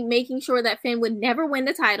relentlessly making sure that Finn would never win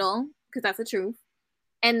the title, because that's the truth.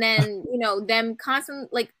 And then, them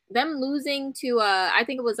them losing to, I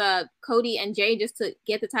think it was Cody and Jay just to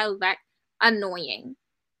get the titles back. Annoying.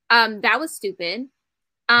 That was stupid.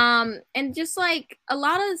 And just like a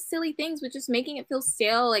lot of silly things with just making it feel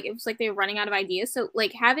stale. Like it was like they were running out of ideas. So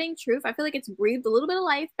like having Truth, I feel like it's breathed a little bit of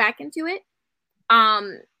life back into it.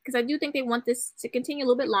 Because I do think they want this to continue a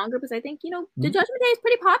little bit longer, because I think, the Judgment Day is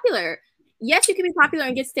pretty popular. Yes, you can be popular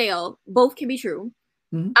and get stale. Both can be true.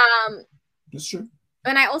 Mm-hmm. That's true.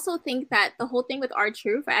 And I also think that the whole thing with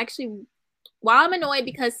R-Truth, while I'm annoyed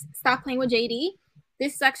because stop playing with JD,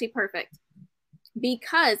 this is actually perfect.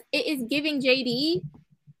 Because it is giving JD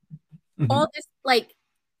all this, like,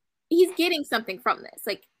 he's getting something from this.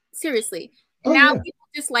 Like, seriously. People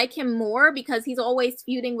just like him more because he's always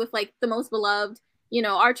feuding with, like, the most beloved.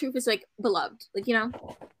 R-Truth is, like, beloved. Like,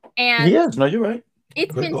 And he is. No, you're right.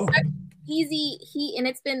 It's been such easy heat, and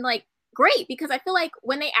it's been, like, great, because I feel like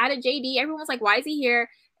when they added JD, everyone was like, why is he here?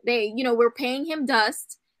 They, we're paying him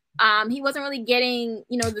dust. He wasn't really getting,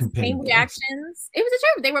 the same reactions. It was the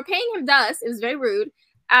truth. They were paying him dust. It was very rude.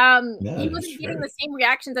 He wasn't getting the same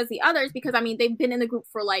reactions as the others because, they've been in the group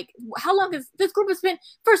for, like, how long has this group has been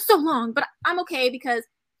for so long? But I'm okay because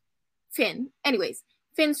Finn. Anyways,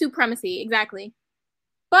 Finn supremacy, exactly.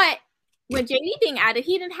 But when JD being added,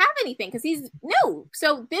 he didn't have anything because he's new.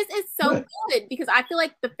 So this is so good because I feel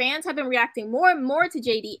like the fans have been reacting more and more to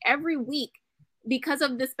JD every week because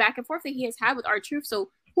of this back and forth that he has had with R-Truth.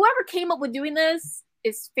 So whoever came up with doing this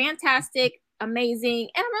is fantastic, amazing,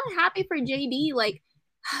 and I'm really happy for JD. Like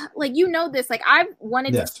this. Like I've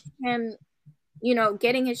wanted to see him,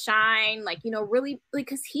 getting his shine. Like really,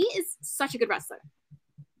 because he is such a good wrestler.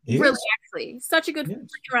 Actually, such a good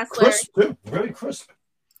wrestler. Crisp, too. Very crisp.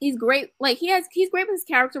 He's great. Like he's great with his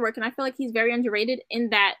character work, and I feel like he's very underrated in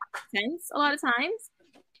that sense a lot of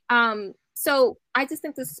times. So I just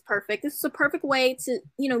think this is perfect. This is a perfect way to,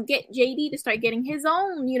 get JD to start getting his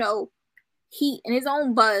own, heat and his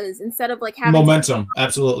own buzz instead of like having momentum.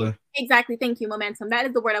 Absolutely. Exactly. Thank you. Momentum. That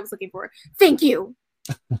is the word I was looking for. Thank you.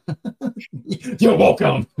 You're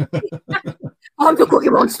welcome. I'm the Cookie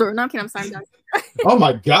Monster. No, I'm kidding. I'm sorry. Oh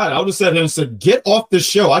my God. I would have said him and said, get off the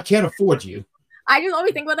show. I can't afford you. I just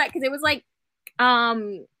always think about that because it was like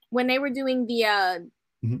when they were doing the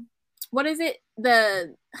what is it?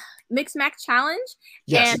 The Mixed Match Challenge.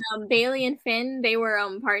 Yes. And Bailey and Finn, they were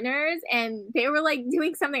partners and they were like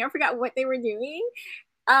doing something. I forgot what they were doing.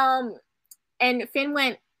 And Finn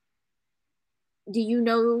went, Do you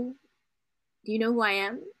know who I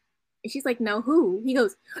am? And she's like, no, who? He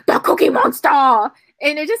goes, the Cookie Monster!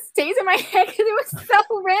 And it just stays in my head because it was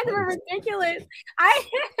so random and ridiculous. I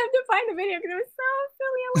had to find the video because it was so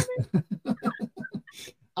silly. I love it.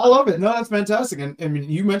 I love it. No, that's fantastic. And I mean,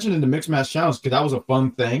 you mentioned in the Mixed Match Challenge because that was a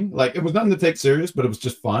fun thing. Like, it was nothing to take serious, but it was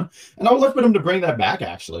just fun. And I would love for them to bring that back,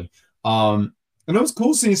 actually. And it was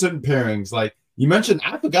cool seeing certain pairings. Like, you mentioned,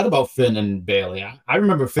 I forgot about Finn and Bailey. I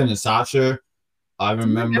remember Finn and Sasha. I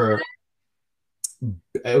remember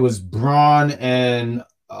it was Braun and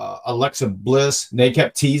Alexa Bliss. They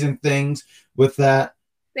kept teasing things with that.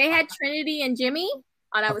 They had Trinity and Jimmy.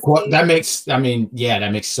 Oh, that was cool. That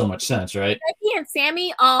makes so much sense, right? Becky and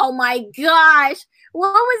Sammy. Oh my gosh.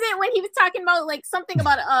 What was it when he was talking about like something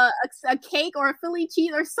about a cake or a Philly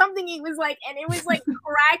cheese or something? He was like, and it was like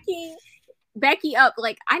cracking Becky up.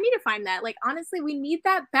 Like, I need to find that. Like, honestly, we need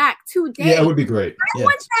that back today. Yeah, it would be great. I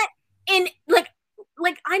want that in like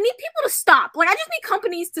I need people to stop. Like, I just need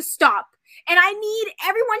companies to stop. And I need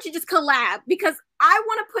everyone to just collab because I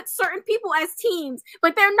want to put certain people as teams,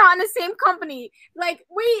 but they're not in the same company. Like,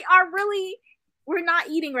 we're not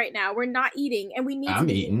eating right now. We're not eating, and we need I'm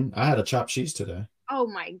eating. I had a chopped cheese today. Oh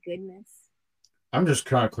my goodness. I'm just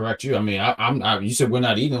trying to correct you. I mean, I'm you said we're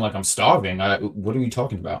not eating like I'm starving. What are you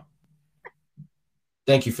talking about?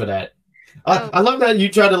 Thank you for that. I love that you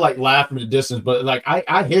try to like laugh from the distance, but like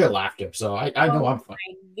I hear laughter, so I know I'm fine.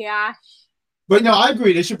 Oh my gosh. But no, I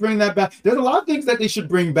agree. They should bring that back. There's a lot of things that they should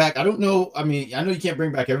bring back. I don't know. I mean, I know you can't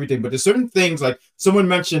bring back everything, but there's certain things like someone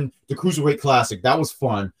mentioned the Cruiserweight Classic. That was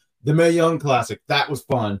fun. The Mae Young Classic. That was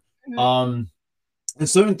fun. Mm-hmm. And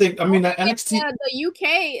certain things. I mean, the NXT. The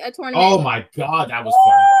UK tournament. Oh my God, that was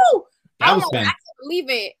fun. That was fun. I can't believe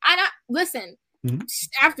it. Listen. Mm-hmm.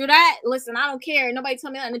 After that, listen, I don't care. Nobody tell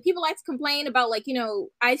me that. And then people like to complain about, like,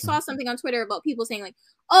 I saw something on Twitter about people saying, like,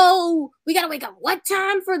 oh, we got to wake up what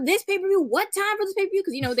time for this pay-per-view? What time for this pay-per-view?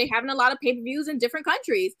 Because, they're having a lot of pay-per-views in different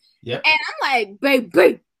countries. Yep. And I'm like,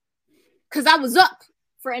 baby, because I was up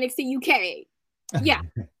for NXT UK. Yeah.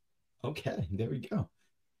 Okay, there we go.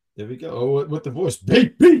 There we go. Oh, with the voice,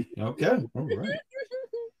 baby. Okay, all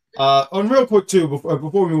right. On real quick too, before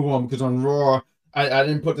we move on, because on Raw, I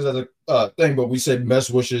didn't put this as a thing, but we said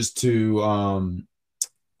best wishes to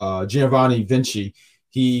Giovanni Vinci.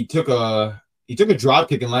 He took a drop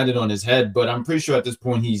kick and landed on his head, but I'm pretty sure at this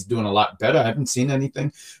point he's doing a lot better. I haven't seen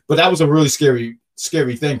anything, but that was a really scary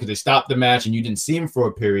thing because they stopped the match and you didn't see him for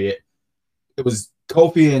a period. It was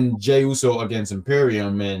Kofi and Jey Uso against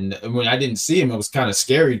Imperium, and when I didn't see him, it was kind of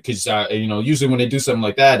scary because usually when they do something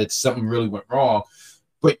like that, it's something really went wrong.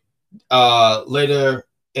 But later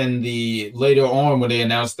on when they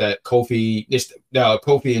announced that Kofi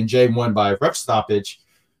and Jey won by ref stoppage,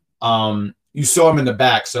 you saw him in the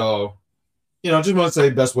back. So just want to say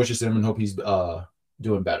best wishes to him and hope he's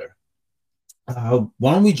doing better. Why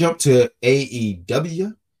don't we jump to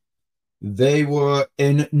AEW? They were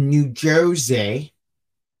in New Jersey.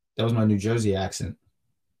 That was my New Jersey accent.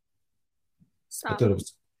 Stop. I thought it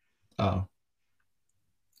was.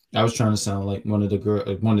 I was trying to sound like one of the girls.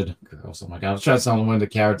 Oh my god! I was trying to sound like one of the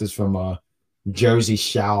characters from Jersey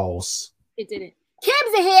Shawls. It didn't.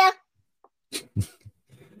 Kim's here.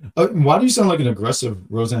 Why do you sound like an aggressive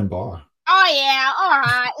Roseanne Barr? Oh yeah, all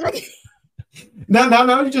right.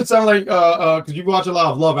 No, you just sound like because you watch a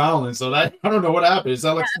lot of Love Island, so that I don't know what happened. It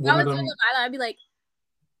sounds like one of them. I'd be like,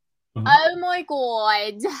 oh my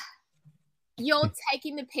god, you're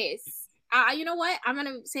taking the piss. You know what? I'm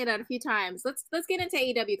gonna say that a few times. Let's get into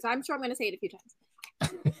AEW because I'm sure I'm gonna say it a few times.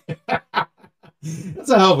 That's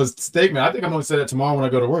a hell of a statement. I think I'm gonna say that tomorrow when I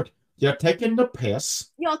go to work. You're taking the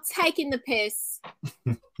piss. You're taking the piss.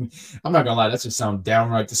 I'm not gonna lie, that just sounds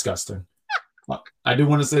downright disgusting. I do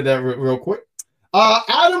want to say that real quick.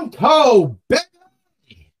 Adam Cole,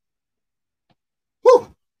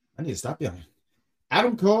 whew, I need to stop yelling.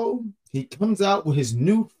 Adam Cole, he comes out with his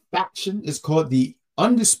new faction. It's called the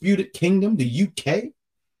Undisputed Kingdom, the UK.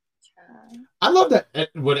 I love that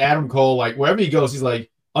with Adam Cole, like wherever he goes, he's like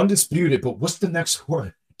undisputed, but what's the next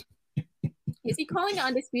word? Is he calling it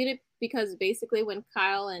undisputed because basically when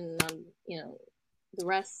Kyle and the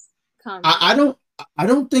rest come, I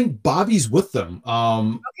don't think Bobby's with them.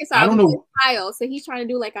 Okay, so I don't know Kyle, so he's trying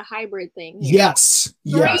to do like a hybrid thing. Yes.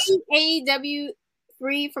 3 AEW,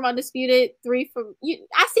 3 from Undisputed, 3 from you.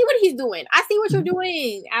 I see what he's doing. I see what you're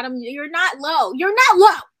doing, Adam. You're not low. You're not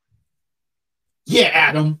low. Yeah,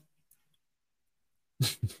 Adam.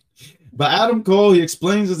 But Adam Cole, he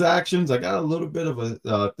explains his actions. I got a little bit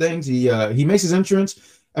of things. He makes his entrance.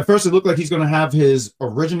 At first, it looked like he's going to have his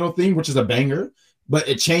original theme, which is a banger, but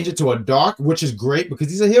it changed it to a dark, which is great because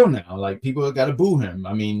he's a heel now. Like, people got to boo him.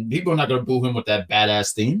 I mean, people are not going to boo him with that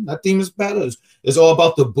badass theme. That theme is badass. It's all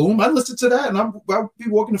about the boom. I listen to that, and I'll be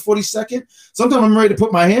walking the 42nd. Sometimes I'm ready to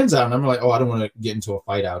put my hands out, and I'm like, oh, I don't want to get into a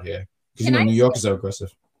fight out here because New Yorkers are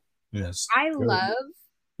aggressive. Yes, I love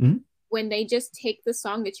when they just take the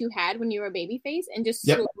song that you had when you were a babyface and just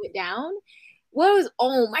slow it down.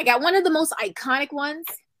 Oh my god, one of the most iconic ones.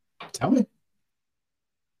 Tell me.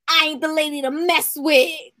 I ain't the lady to mess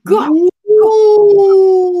with. Go.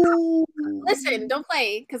 Listen, don't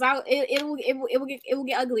play because it will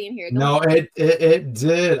get ugly in here. It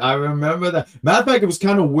did. I remember that. Matter of fact, it was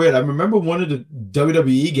kind of weird. I remember one of the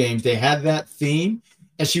WWE games. They had that theme,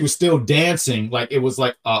 and she was still dancing. Like it was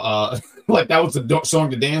like like that was the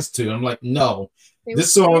song to dance to. I'm like, no,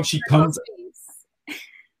 this song she comes.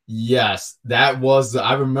 Yes, that was.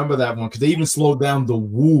 I remember that one because they even slowed down the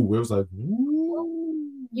woo. It was like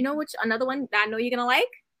woo. You know which another one that I know you're gonna like?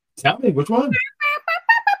 Tell me which one.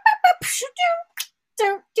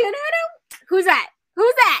 Who's that?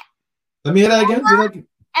 Who's that? Let me hear that again.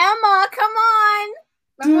 Emma, come on.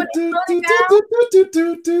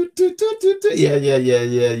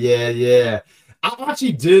 Yeah. I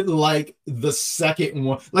actually did like the second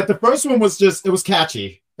one. Like the first one was just, it was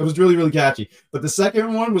catchy. It was really, really catchy. But the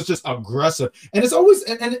second one was just aggressive. And it's always,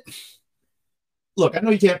 look, I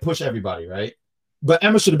know you can't push everybody, right? But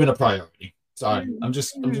Emma should have been a priority. Sorry, I'm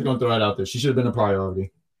just going to throw it out there. She should have been a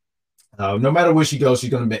priority. No matter where she goes, she's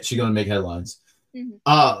gonna make headlines.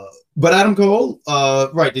 But Adam Cole,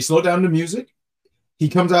 right? They slow down the music. He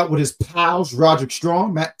comes out with his pals: Roderick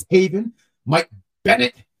Strong, Matt Taven, Mike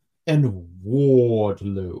Bennett, and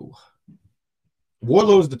Wardlow.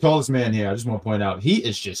 Wardlow is the tallest man here. I just want to point out he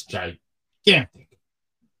is just gigantic.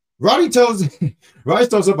 Roddy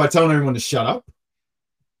starts up by telling everyone to shut up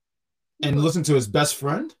and listen to his best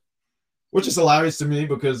friend, which is hilarious to me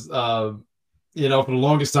because, for the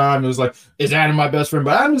longest time, it was like, is Adam my best friend?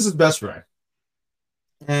 But Adam is his best friend.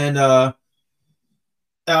 And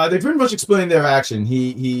they pretty much explained their action.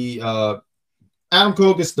 Adam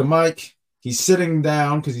Cole gets the mic. He's sitting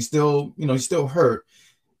down because he's still hurt.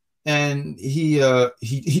 And he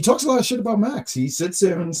talks a lot of shit about Max. He sits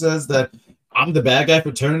there and says that I'm the bad guy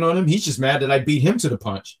for turning on him. He's just mad that I beat him to the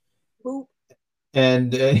punch. Ooh.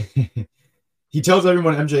 And he tells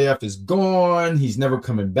everyone MJF is gone. He's never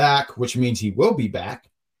coming back, which means he will be back.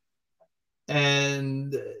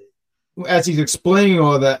 And as he's explaining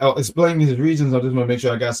all that, explaining his reasons, I just want to make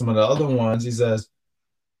sure I got some of the other ones. He says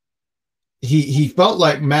he felt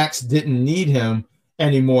like Max didn't need him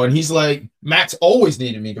anymore. And he's like, Max always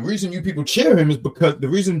needed me. The reason you people cheer him is because the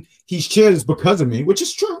reason he's cheered is because of me, which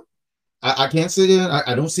is true. I can't sit in.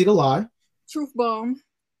 I don't see the lie. Truth bomb.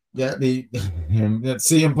 Yeah,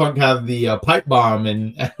 CM Punk have the pipe bomb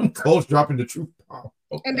and Adam Cole's dropping the truth bomb.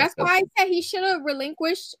 Okay. And that's why I said he should have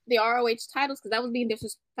relinquished the ROH titles because that was being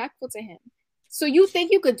disrespectful to him. So you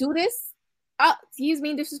think you could do this? He's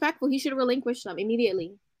being disrespectful. He should have relinquished them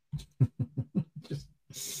immediately.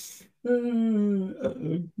 He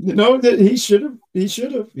should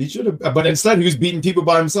have. But instead, he was beating people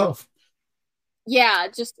by himself. Yeah,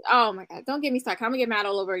 oh my God. Don't get me started. I'm going to get mad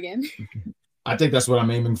all over again. I think that's what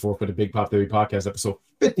I'm aiming for the Big Pop Theory podcast, episode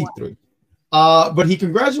 53. But he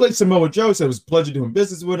congratulates Samoa Joe, said it was a pleasure doing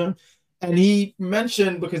business with him. And he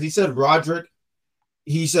mentioned, because he said Roderick,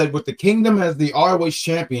 he said with the Kingdom as the ROH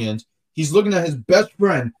champions, he's looking at his best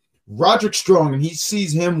friend, Roderick Strong, and he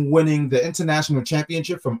sees him winning the international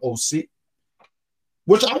championship from OC,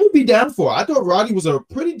 which I would be down for. I thought Roddy was a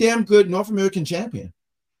pretty damn good North American champion.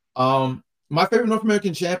 My favorite North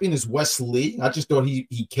American champion is Wes Lee. I just thought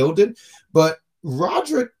he killed it. But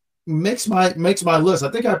Roderick makes my list.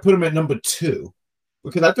 I think I put him at number 2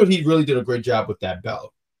 because I thought he really did a great job with that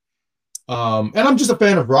belt. And I'm just a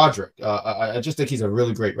fan of Roderick. I just think he's a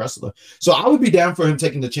really great wrestler. So I would be down for him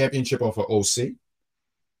taking the championship off of OC.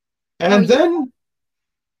 And then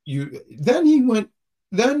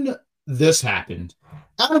this happened.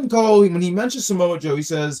 Adam Cole, when he mentions Samoa Joe, he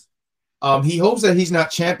says he hopes that he's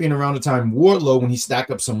not champion around the time Wardlow when he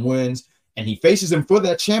stacked up some wins and he faces him for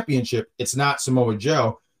that championship. It's not Samoa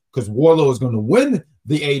Joe because Wardlow is going to win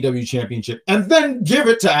the AEW championship and then give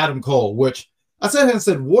it to Adam Cole, which I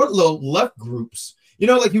said Wardlow left groups.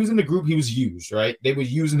 Like he was in the group he was used, right? They were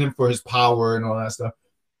using him for his power and all that stuff.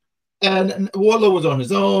 And Wardlow was on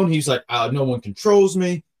his own. He's like, no one controls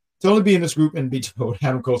me. To only be in this group and be told,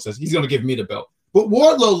 Adam Cole says he's going to give me the belt. But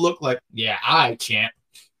Wardlow looked like, yeah, I champ.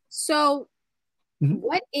 So,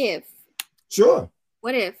 what if? Sure.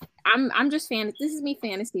 What if I'm just fan? This is me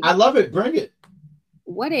fantasy. I love it. Bring it.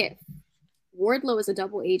 What if Wardlow is a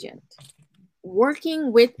double agent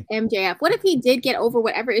working with MJF? What if he did get over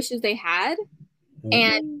whatever issues they had,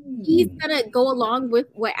 and he's gonna go along with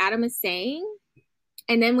what Adam is saying,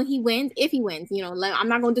 and then when he wins, if he wins, I'm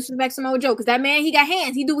not gonna disrespect Samoa Joe because that man, he got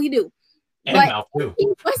hands. He do what he do. And but mouth too. He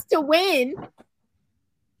was to win.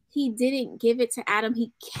 He didn't give it to Adam.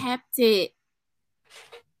 He kept it.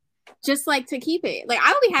 Just like to keep it. Like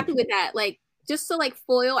I would be happy with that. Like just to like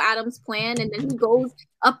foil Adam's plan, and then he goes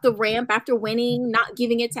up the ramp after winning, not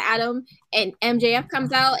giving it to Adam, and MJF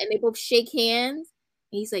comes out and they both shake hands.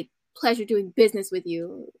 And he's like, "Pleasure doing business with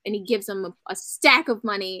you," and he gives him a stack of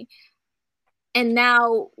money. And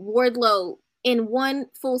now Wardlow in one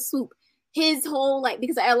full swoop. His whole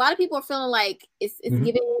because a lot of people are feeling like it's a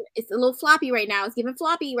little floppy right now. It's giving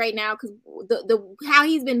floppy right now because the how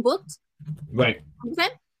he's been booked. Right.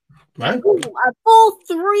 Right. A full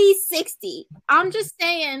 360. I'm just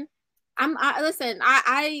saying. I'm a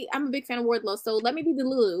big fan of Wardlow, so let me be the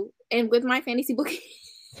Lulu and with my fantasy booking.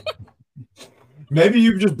 Maybe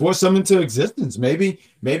you just brought some into existence. Maybe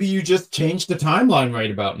you just changed the timeline right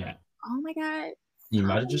about now. Oh my God. You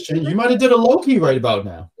might have just changed. You might have did a Loki right about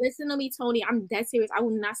now. Listen to me, Tony. I'm dead serious. I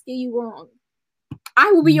will not steer you wrong.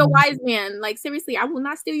 I will be your wise man. Like seriously, I will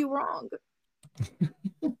not steer you wrong.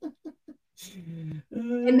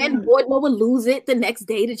 And then Wardlow will lose it the next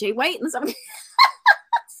day to Jay White.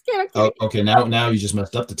 Oh, okay. Now you just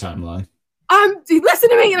messed up the timeline. Listen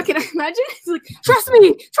to me. Can I imagine? It's like, trust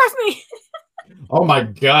me. Oh my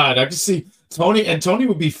God! I can see Tony, and Tony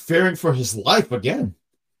would be fearing for his life again.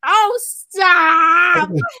 Oh, stop!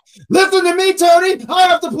 Listen to me, Tony. I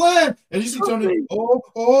have the plan. And you see Tony. Oh,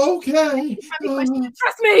 okay. Trust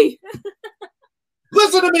me.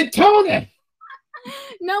 Listen to me, Tony.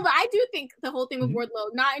 No, but I do think the whole thing with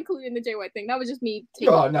Wardlow, not including the Jay White thing, that was just me.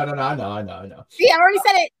 No. I know. Yeah, I already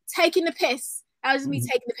said it. Taking the piss. That was just me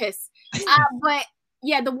taking the piss. But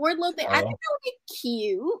yeah, the Wardlow thing, I think that would be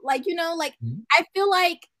cute. I feel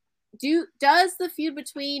like, does the feud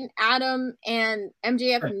between Adam and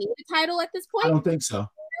MJF need a title at this point? I don't think so.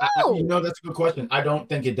 No. That's a good question. I don't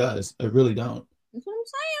think it does. I really don't. That's what I'm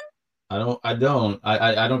saying. I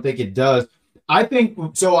don't think it does. I think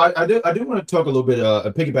so. I do want to talk a little bit,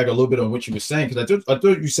 piggyback a little bit on what you were saying, because I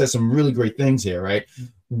thought you said some really great things here, right?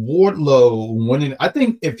 Wardlow winning. I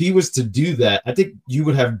think if he was to do that, I think you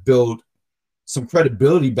would have built some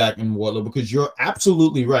credibility back in Wardlow, because you're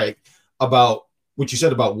absolutely right about what you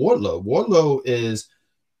said about Wardlow. Wardlow is,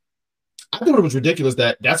 I thought it was ridiculous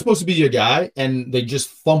that that's supposed to be your guy, and they just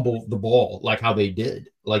fumbled the ball like how they did.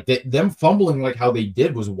 Like them fumbling like how they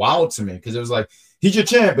did was wild to me, because it was like, he's your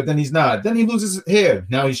champ, but then he's not. Then he loses his hair.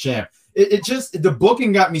 Now he's champ. It just, the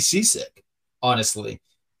booking got me seasick, honestly.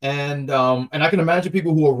 And I can imagine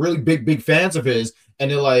people who are really big fans of his, and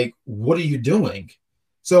they're like, what are you doing?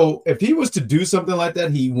 So if he was to do something like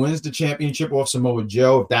that, he wins the championship off Samoa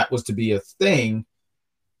Joe, if that was to be a thing.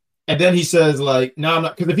 And then he says, like, no, I'm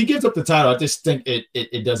not, because if he gives up the title, I just think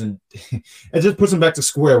it doesn't, it just puts him back to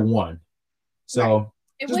square one. So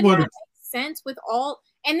it would not make sense with all,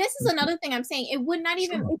 and this is another thing I'm saying, it would not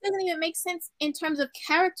even, it doesn't even make sense in terms of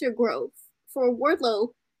character growth for Wardlow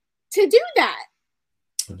to do that.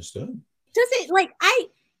 Understood. Does it, like,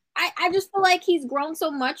 I just feel like he's grown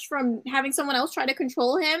so much from having someone else try to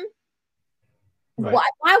control him. Right.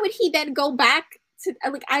 Why would he then go back to,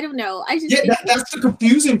 like, I don't know. I just that's the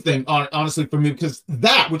confusing thing, honestly, for me, because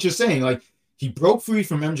what you're saying, like, he broke free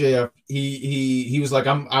from MJF. He was like,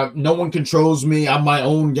 I'm no one controls me. I'm my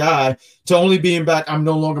own guy. To only being back, I'm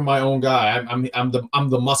no longer my own guy. I'm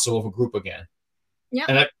the muscle of a group again.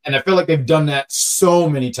 Yeah. And I feel like they've done that so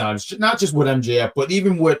many times, not just with MJF, but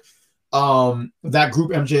even with that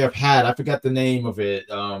group MJF had. I forgot the name of it.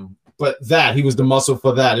 But that he was the muscle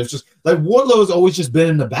for that. It's just like Wardlow has always just been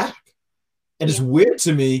in the back. And it's weird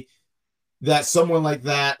to me that someone like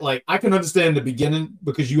that, like, I can understand in the beginning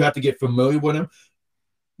because you have to get familiar with him,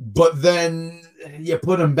 but then you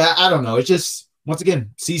put him back. I don't know. It's just, once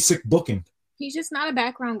again, seasick booking. He's just not a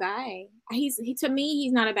background guy. To me,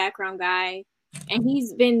 he's not a background guy, and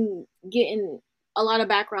he's been getting a lot of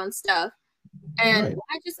background stuff. And right.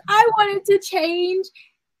 I wanted to change.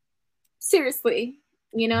 Seriously,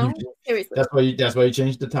 seriously. That's why you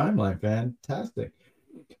changed the timeline. Fantastic.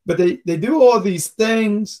 But they do all these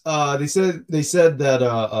things. They said that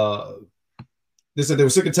they were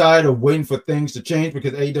sick and tired of waiting for things to change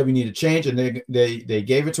because AEW needed change, and they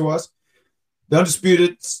gave it to us. The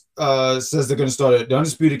Undisputed says they're going to start. The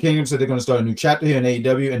Undisputed Kingdom said they're going to start a new chapter here in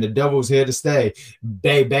AEW, and the Devil's here to stay.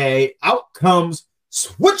 Baby, out comes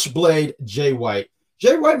Switchblade Jay White.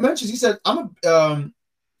 Jay White mentions, he said,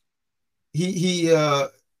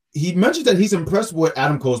 he mentioned that he's impressed with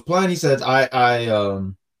Adam Cole's plan. He says,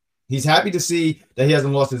 he's happy to see that he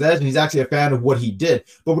hasn't lost his edge, and he's actually a fan of what he did.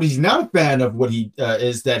 But what he's not a fan of what he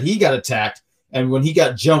is that he got attacked, and when he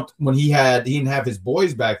got jumped, when he didn't have his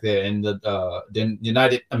boys back there, and the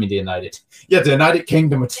United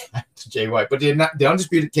Kingdom attacked Jay White, but the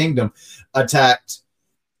Undisputed Kingdom attacked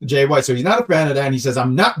Jay White. So he's not a fan of that, and he says,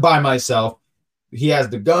 I'm not by myself. He has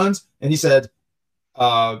the guns, and he said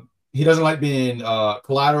he doesn't like being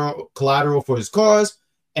collateral for his cause,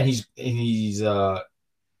 and he's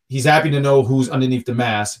happy to know who's underneath the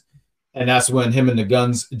mask, and that's when him and the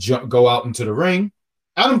guns go out into the ring.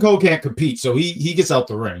 Adam Cole can't compete, so he gets out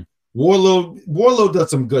the ring. Wardlow does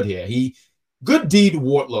some good here. Good deed,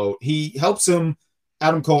 Wardlow. He helps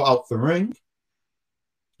Adam Cole out the ring.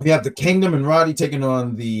 We have the Kingdom and Roddy taking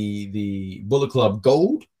on the Bullet Club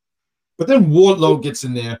Gold, but then Wardlow gets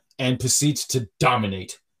in there and proceeds to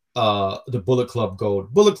dominate the Bullet Club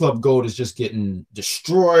Gold. Bullet Club Gold is just getting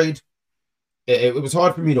destroyed. It was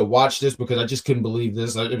hard for me to watch this because I just couldn't believe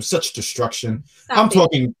this. It was such destruction. I'm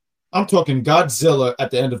talking Godzilla at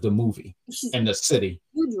the end of the movie in the city.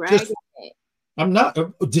 You dragged it. I'm not.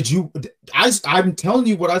 Did you? I'm telling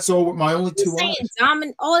you what I saw with my only two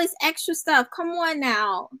eyes. All this extra stuff. Come on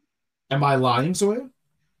now. Am I lying, Sawyer?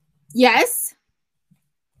 Yes.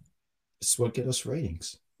 This is what get us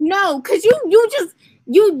ratings. No, because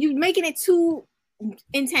you making it too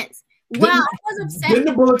intense. Well, I was upset. Didn't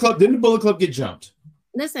the Bullet Club get jumped?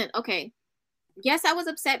 Listen, okay. Yes, I was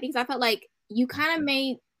upset because I felt like you kind of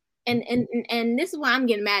made, and this is why I'm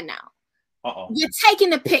getting mad now. You're taking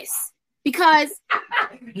the piss because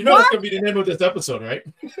you know that's gonna be the name of this episode, right?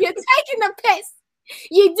 You're taking the piss.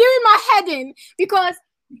 You're doing my head in because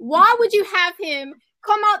why would you have him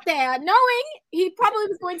come out there knowing he probably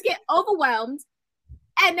was going to get overwhelmed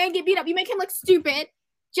and then get beat up? You make him look stupid.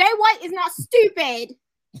 Jay White is not stupid.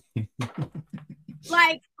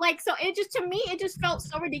 So it just, to me, it just felt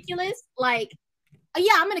so ridiculous. Like,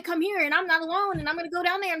 yeah, I'm gonna come here and I'm not alone and I'm gonna go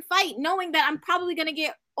down there and fight, knowing that I'm probably gonna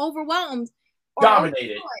get overwhelmed, or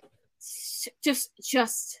dominated. Just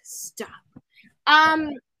stop.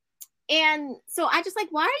 And so I just like,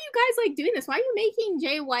 why are you guys like doing this? Why are you making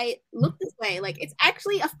Jay White look this way? Like, it's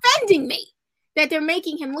actually offending me that they're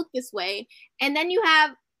making him look this way. And then you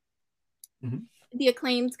have the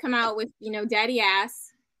Acclaimed come out with, you know, Daddy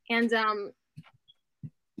Ass. And don't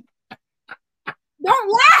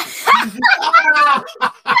laugh.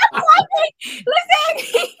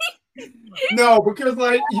 Listen. No, because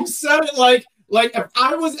like you said it like if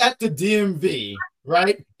I was at the DMV,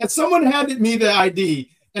 right, and someone handed me the ID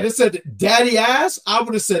and it said Daddy Ass, I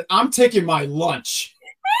would have said, I'm taking my lunch.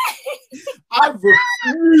 I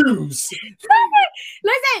refuse.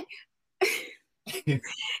 Listen.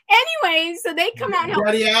 Anyway, so they come out.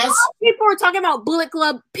 Daddy Ass. People were talking about Bullet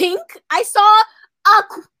Club Pink. I saw a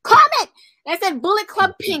comment that said Bullet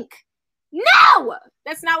Club Pink. No,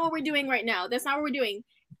 that's not what we're doing right now. That's not what we're doing.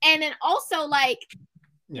 And then also, like,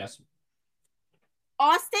 yes,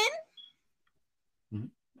 Austin,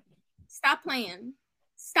 stop playing.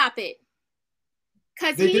 Stop it.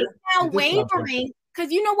 Because he's now wavering.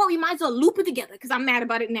 Because you know what? We might as well loop it together because I'm mad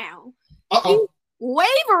about it now. He's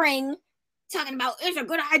wavering, talking about it's a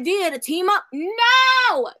good idea to team up.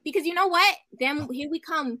 No! Because you know what? Then here we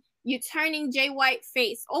come. You're turning Jay White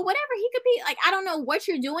face or whatever he could be. Like, I don't know what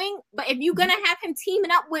you're doing, but if you're going to have him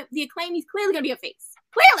teaming up with the Acclaim, he's clearly going to be a face.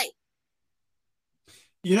 Clearly.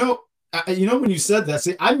 You know, when you said that,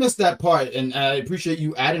 see, I missed that part, and I appreciate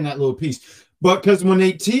you adding that little piece. But because when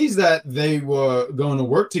they teased that they were going to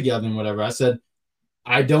work together and whatever, I said,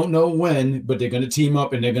 I don't know when, but they're going to team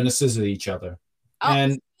up and they're going to scissor each other. Oh,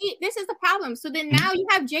 and see, this is the problem. So then now you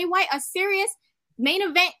have Jay White, a serious main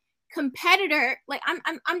event competitor. Like,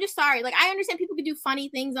 I'm just sorry. Like, I understand people can do funny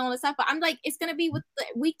things and all this stuff, but I'm like, it's going to be with the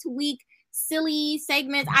week to week silly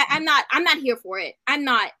segments. I'm not here for it. I'm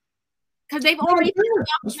not. Because they've already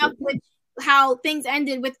up with how things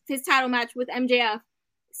ended with his title match with MJF.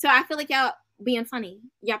 So I feel like y'all being funny.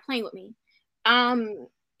 Y'all playing with me.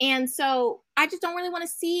 And so I just don't really want to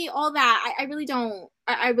see all that. I really don't.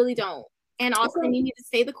 I really don't. And also, you need to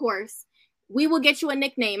stay the course. We will get you a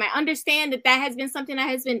nickname. I understand that has been something that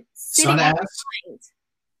has been sitting on my mind.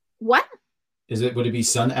 What? Would it be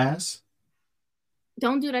Sun Ass?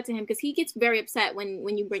 Don't do that to him because he gets very upset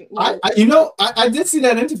when you bring. I did see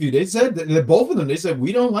that interview. They said that both of them. They said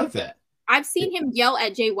we don't like that. I've seen him yell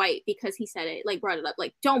at Jay White because he said it, like brought it up.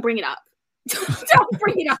 Like, don't bring it up. Don't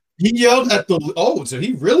bring it up. He yelled at so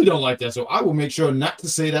he really don't like that. So I will make sure not to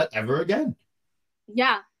say that ever again.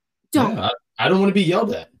 Yeah, don't. Yeah, I don't want to be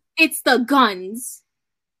yelled at. It's the guns.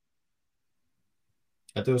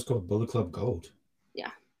 I thought it was called Bullet Club Gold. Yeah.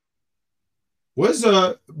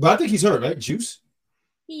 But I think he's hurt, right? Juice.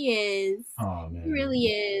 He is. Oh man, he really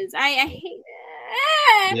is. I hate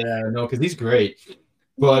that. Yeah, no, because he's great.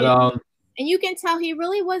 But and you can tell he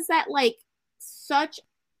really was that like such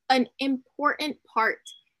an important part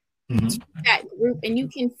to that group, and you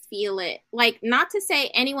can feel it. Like, not to say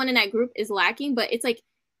anyone in that group is lacking, but it's like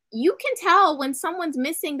you can tell when someone's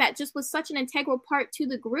missing that just was such an integral part to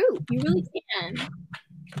the group. You really can.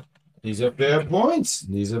 These are fair points.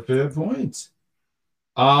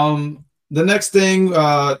 The next thing,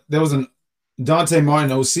 there was an Dante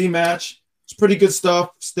Martin OC match. It's pretty good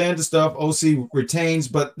stuff, standard stuff. OC retains,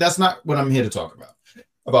 but that's not what I'm here to talk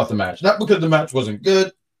about the match. Not because the match wasn't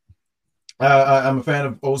good. I'm a fan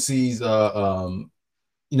of OC's,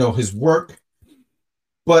 his work,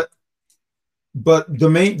 but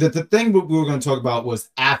the thing we were going to talk about was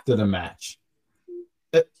after the match.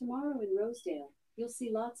 Tomorrow in Rosedale, you'll see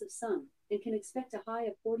lots of sun and can expect a high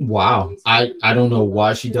of 40. Wow, I don't know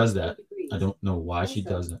why she does that. I don't know why she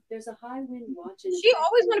does that. There's a high wind watch. She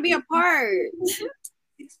always want to be a part.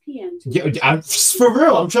 6 p.m. Yeah, for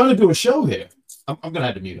real. I'm trying to do a show here. I'm gonna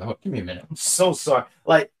have to mute her. Give me a minute. I'm so sorry.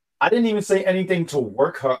 Like, I didn't even say anything to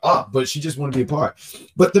work her up, but she just wanted to be a part.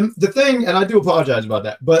 But the thing, and I do apologize about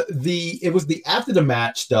that, but it was the after the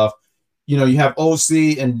match stuff. You know, you have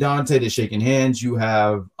OC and Dante, they're shaking hands. You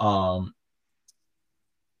have oh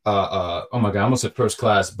my god, I almost said First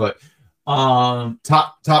Class, but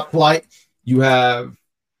top flight. You have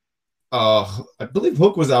I believe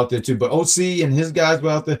Hook was out there too, but OC and his guys were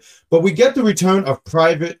out there. But we get the return of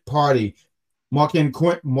Private Party. Mark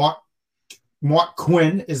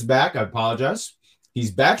Quinn is back. I apologize.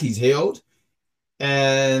 He's back. He's healed.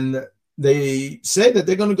 And they say that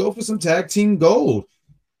they're going to go for some tag team gold.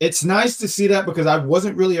 It's nice to see that because I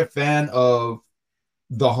wasn't really a fan of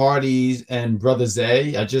the Hardys and Brother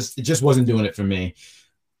Zay. It just wasn't doing it for me.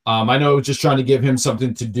 I know just trying to give him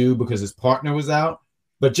something to do because his partner was out,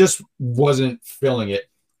 but just wasn't feeling it.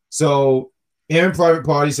 So Aaron Private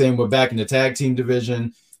Party saying we're back in the tag team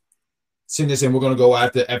division. sitting there saying we're going to go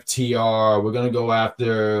after FTR, we're going to go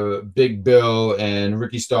after Big Bill and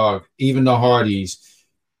Ricky Stark, even the Hardys.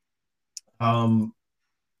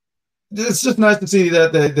 It's just nice to see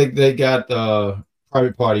that they got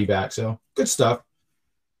Private Party back. So good stuff.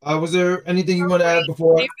 Was there anything you want to add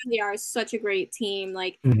before? They really are such a great team.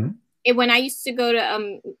 Like Mhm. When I used to go to I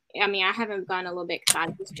mean, I haven't gone a little bit because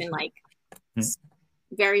I've just been like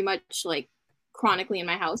very much like chronically in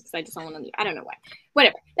my house because I just don't want to leave. I don't know why.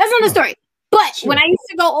 Whatever. That's another story. But when I used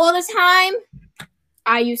to go all the time,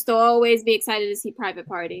 I used to always be excited to see Private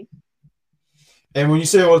Party. And when you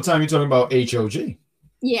say all the time, you're talking about HOG.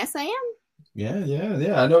 Yes, I am. Yeah.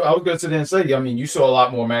 I know. I was going to sit there and say, I mean, you saw a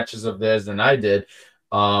lot more matches of theirs than I did.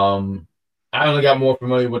 I only got more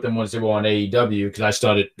familiar with them once they were on AEW because I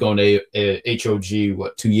started going to HOG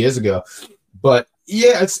 2 years ago. But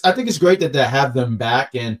yeah, I think it's great that they have them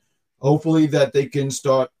back, and hopefully that they can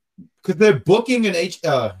start because they're booking an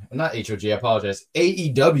not HOG. I apologize,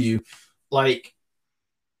 AEW. Like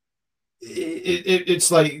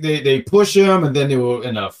it's like they push them, and then they were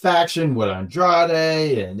in a faction with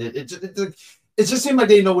Andrade, and it just seemed like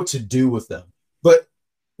they know what to do with them. But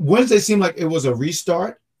Wednesday seemed like it was a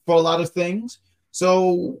restart for a lot of things.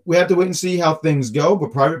 So we have to wait and see how things go.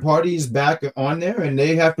 But Private Party is back on there, and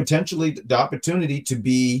they have potentially the opportunity to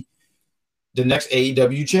be the next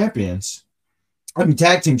AEW champions. I mean,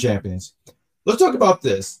 tag team champions. Let's talk about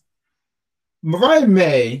this. Mariah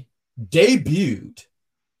May debuted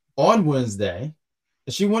on Wednesday,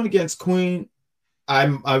 and she won against Queen.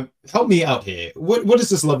 Help me out here. What is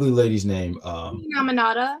this lovely lady's name? Queen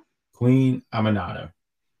Aminata.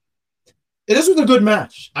 This was a good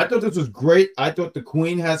match. I thought this was great. I thought the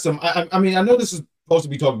Queen had some. I mean, I know this is supposed to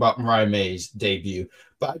be talking about Mariah May's debut,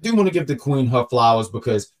 but I do want to give the Queen her flowers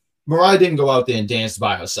because Mariah didn't go out there and dance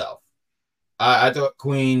by herself. I thought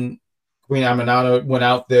Queen Aminata went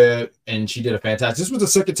out there and she did a fantastic. This was the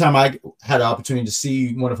second time I had an opportunity to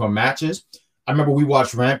see one of her matches. I remember we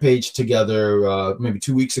watched Rampage together maybe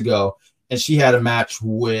 2 weeks ago, and she had a match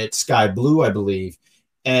with Sky Blue, I believe.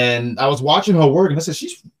 And I was watching her work, and I said,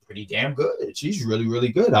 she's pretty damn good. She's really, really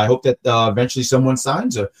good. I hope that eventually someone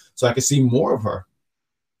signs her so I can see more of her.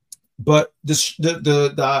 But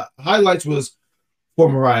the highlights was for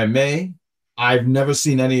Mariah May. I've never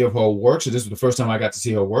seen any of her work, so this was the first time I got to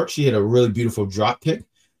see her work. She had a really beautiful drop kick.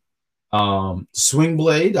 Swing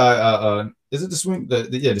blade. Is it the swing?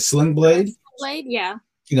 The sling blade? Blade, yeah.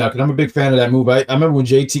 You know, because I'm a big fan of that move. I remember when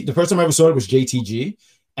the first time I ever saw it was JTG.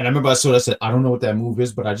 And I remember I saw that, I said, I don't know what that move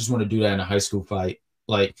is, but I just want to do that in a high school fight.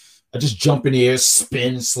 Like, I just jump in the air,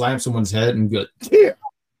 spin, slam someone's head, and be like, yeah.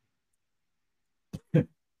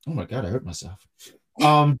 Oh my God, I hurt myself.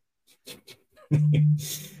 Mariah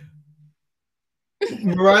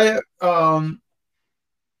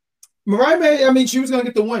May, I mean, she was going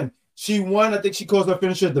to get the win. She won. I think she calls her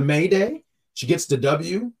finisher the Mayday. She gets the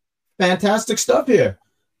W. Fantastic stuff here.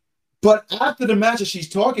 But after the match, she's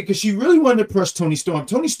talking because she really wanted to press Toni Storm.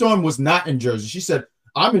 Toni Storm was not in Jersey. She said,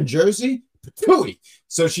 I'm in Jersey. Patooey.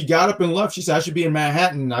 So she got up and left. She said, I should be in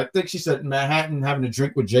Manhattan. I think she said Manhattan having a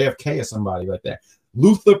drink with JFK or somebody like that.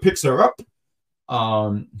 Luther picks her up.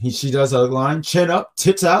 She does a line, chin up,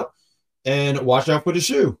 tits out, and watch out for the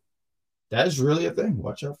shoe. That is really a thing.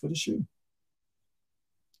 Watch out for the shoe.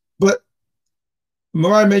 But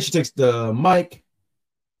Mariah May, she takes the mic.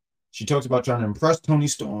 She talks about trying to impress Toni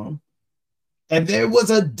Storm. And there was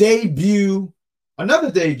another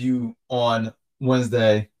debut on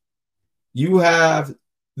Wednesday. You have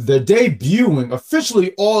the debuting,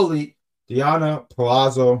 officially all elite, Deonna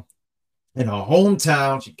Purrazzo in her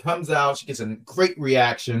hometown. She comes out. She gets a great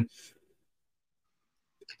reaction.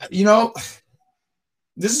 You know,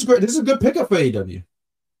 this is great. This is a good pickup for AEW.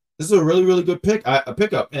 This is a really, really good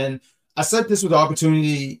pickup. And I said this with the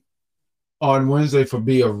opportunity on Wednesday for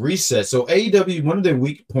be a reset. So AEW, one of their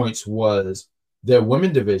weak points was their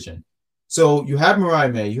women division. So you have Mariah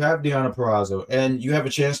May, you have Deonna Purrazzo, and you have a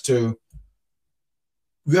chance to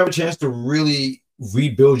really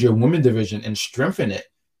rebuild your women division and strengthen it.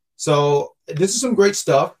 So this is some great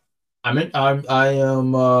stuff. I'm interested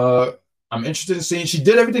in seeing. She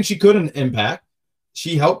did everything she could in Impact.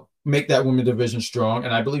 She helped make that women division strong,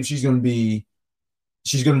 and I believe she's going to do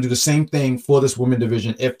the same thing for this women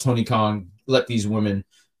division if Tony Khan let these women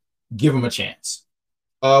give them a chance.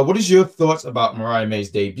 What is your thoughts about Mariah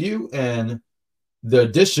May's debut and the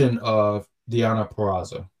addition of Deonna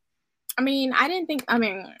Purrazzo? I mean, I knew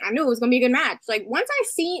it was going to be a good match. Like, once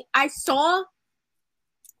I saw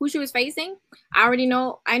who she was facing, I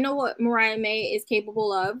know what Mariah May is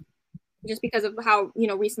capable of just because of how,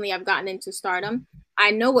 recently I've gotten into Stardom.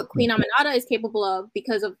 I know what Queen Aminata is capable of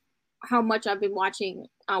because of how much I've been watching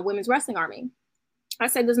Women's Wrestling Army. I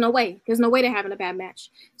said, there's no way they're having a bad match.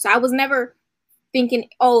 So I was never thinking,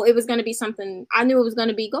 oh, it was going to be something. I knew it was going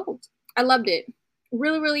to be gold. I loved it.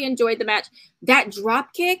 Really, really enjoyed the match. That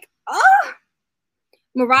drop kick,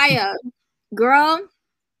 Mariah, girl,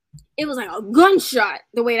 it was like a gunshot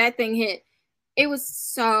the way that thing hit. It was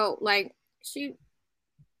so like she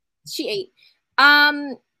ate.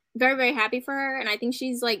 Very, very happy for her, and I think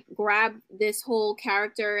she's like grabbed this whole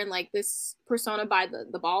character and like this persona by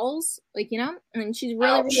the balls, like, you know, and she's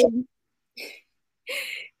really, really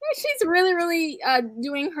she's really, really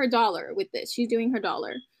doing her dollar with this. She's doing her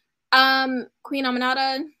dollar. Queen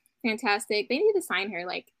Aminata, fantastic. They need to sign her.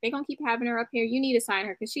 Like, they're gonna keep having her up here. You need to sign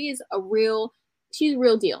her because she's a real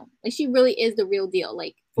deal. Like, she really is the real deal,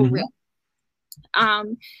 like, for real.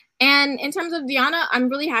 And in terms of Deonna, I'm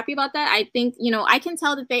really happy about that. I think, you know, I can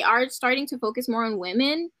tell that they are starting to focus more on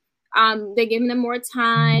women. They're giving them more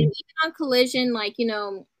time. Even on Collision, like, you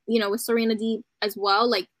know, with Serena Deeb as well.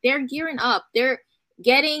 Like, they're gearing up. They're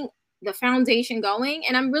getting the foundation going,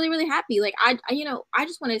 and I'm really, really happy. Like, I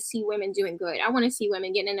just want to see women doing good. I want to see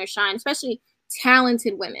women getting in their shine, especially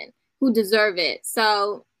talented women who deserve it.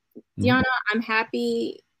 So, Deonna, I'm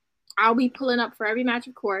happy. I'll be pulling up for every match,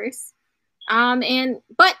 of course.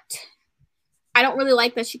 But I don't really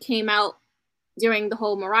like that she came out during the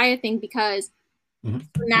whole Mariah thing, because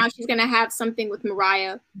now she's gonna have something with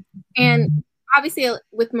Mariah, and obviously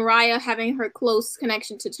with Mariah having her close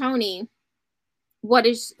connection to Tony, what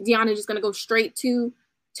is Deonna just gonna go straight to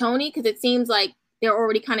Tony? Because it seems like they're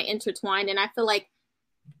already kind of intertwined, and I feel like,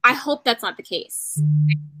 I hope that's not the case,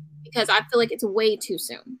 because I feel like it's way too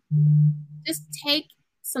soon. Just take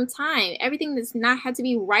some time. Everything does not have to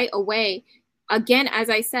be right away. Again, as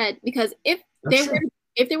I said, because if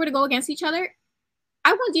they were to go against each other,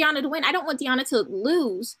 I want Deonna to win. I don't want Deonna to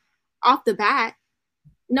lose off the bat.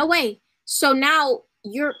 No way. So now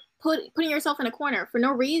you're putting yourself in a corner for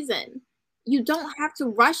no reason. You don't have to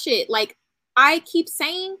rush it. Like I keep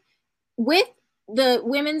saying, with the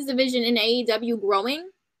women's division in AEW growing,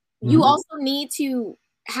 you also need to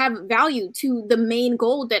have value to the main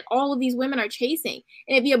goal that all of these women are chasing.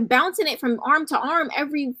 And if you're bouncing it from arm to arm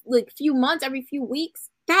every few months, every few weeks,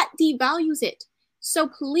 that devalues it. So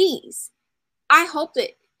please, I hope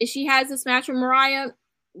that if she has this match with Mariah,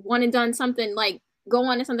 one and done, something, like go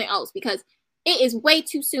on to something else, because it is way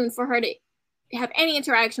too soon for her to have any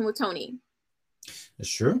interaction with Tony.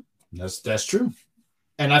 That's true. That's true.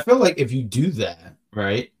 And I feel like if you do that,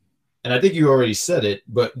 right? And I think you already said it,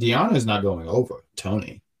 but Deonna is not going over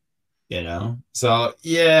Tony, you know? So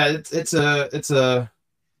yeah, it's a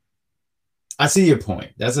I see your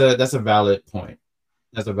point. That's a valid point.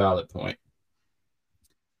 That's a valid point.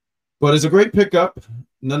 But it's a great pickup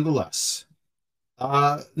nonetheless.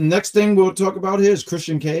 Next thing we'll talk about here is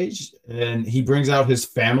Christian Cage, and he brings out his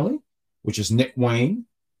family, which is Nick Wayne,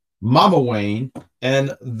 Mama Wayne,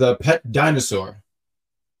 and the pet dinosaur.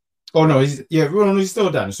 Oh no, he's still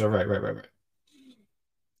a dinosaur. Right.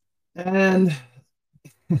 And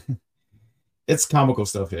it's comical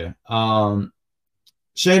stuff here. Shayna,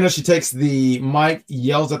 she takes the mic,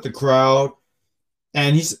 yells at the crowd,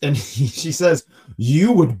 and she says,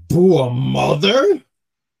 "You would boo a mother?"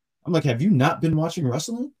 I'm like, have you not been watching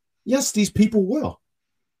wrestling? Yes, these people will.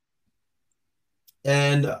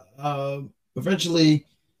 And eventually,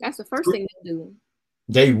 that's the first thing they do.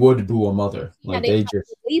 They would boo a mother. Yeah, like they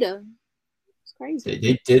just Lita. It's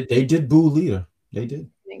crazy. They did boo Lita. They did.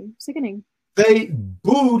 Sickening. They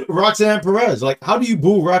booed Roxanne Perez. Like, how do you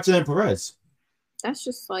boo Roxanne Perez? That's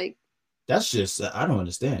just I don't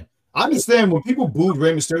understand. I understand when people booed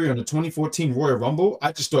Rey Mysterio in the 2014 Royal Rumble,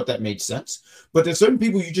 I just thought that made sense. But there's certain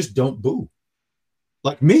people you just don't boo.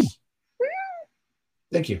 Like me.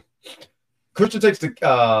 Thank you. Christian takes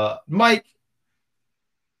the mic.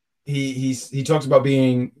 He talks about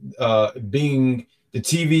being the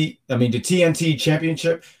TNT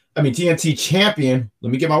championship. TNT champion.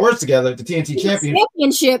 Let me get my words together. The TNT champion.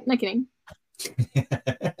 Championship. No kidding.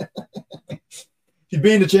 He's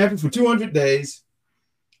being the champion for 200 days.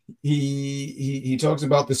 He talks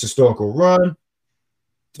about this historical run.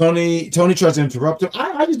 Tony tries to interrupt him.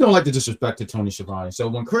 I just don't like the disrespect to Tony Schiavone. So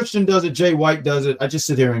when Christian does it, Jay White does it, I just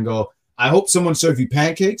sit here and go, I hope someone serves you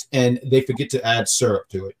pancakes and they forget to add syrup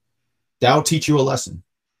to it. That'll teach you a lesson.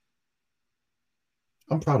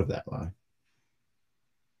 I'm proud of that line.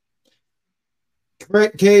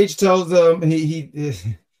 Cage tells them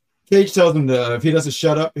Cage tells him if he doesn't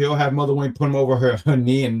shut up, he'll have Mother Wayne put him over her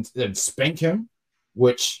knee and spank him,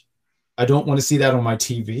 which I don't want to see that on my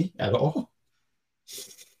TV at all.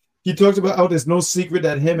 He talks about how there's no secret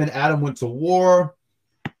that him and Adam went to war.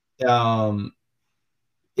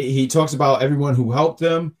 he talks about everyone who helped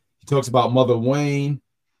him. He talks about Mother Wayne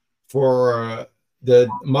for the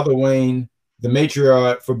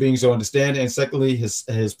matriarch for being so understanding, and secondly,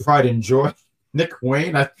 his pride and joy, Nick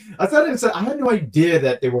Wayne. I thought I had no idea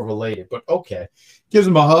that they were related, but okay. Gives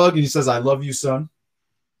him a hug and he says, "I love you, son."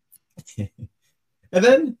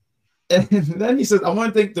 and then he says, "I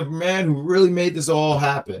want to thank the man who really made this all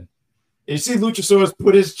happen." And you see Luchasaurus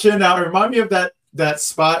put his chin out. It reminded me of that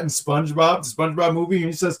spot in SpongeBob, the SpongeBob movie, and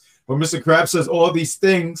he says, when Mr. Krabs says all these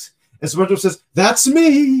things, and SpongeBob says, "That's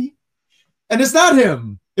me," and it's not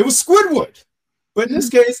him. It was Squidward, but in this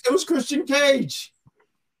case, it was Christian Cage.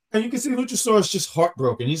 And you can see Luchasaurus just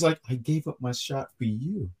heartbroken. He's like, "I gave up my shot for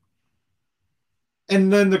you."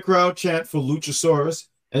 And then the crowd chant for Luchasaurus,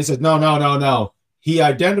 and he says, "No. He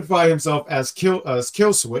identified himself as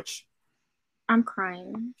Kill Switch." I'm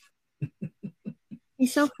crying.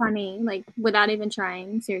 He's so funny, like without even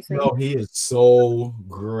trying. Seriously. No, he is so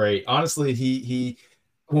great. Honestly, he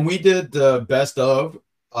when we did the best of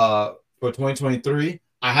for 2023,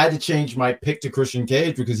 I had to change my pick to Christian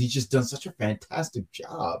Cage because he's just done such a fantastic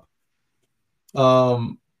job.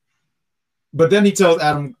 But then he tells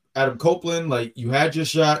Adam Copeland, like, "You had your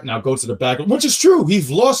shot, now go to the back," which is true. He's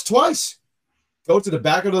lost twice. Go to the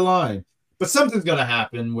back of the line. But something's gonna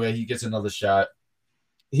happen where he gets another shot.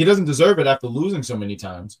 He doesn't deserve it after losing so many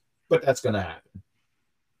times, but that's gonna happen.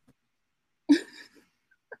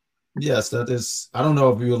 Yes, that is. I don't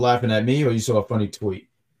know if you were laughing at me or you saw a funny tweet.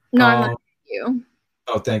 No, I'm not you.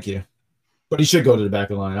 Oh, thank you. But he should go to the back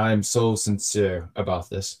of the line. I am so sincere about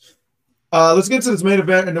this. Let's get to this main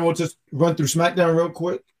event, and then we'll just run through SmackDown real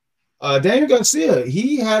quick. Daniel Garcia,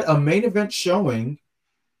 he had a main event showing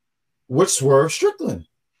with Swerve Strickland.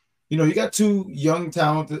 You know, you got two young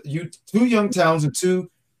talents, and two,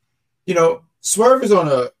 you know, Swerve is on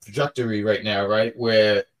a trajectory right now, right,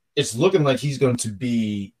 where it's looking like he's going to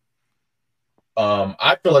be,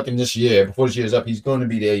 I feel like in this year, before this year is up, he's going to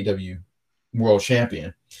be the AEW World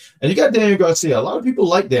Champion. And you got Daniel Garcia. A lot of people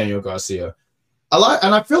like Daniel Garcia.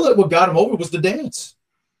 And I feel like what got him over was the dance.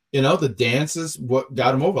 You know, the dance is what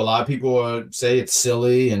got him over. A lot of people say it's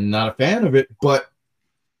silly and not a fan of it, but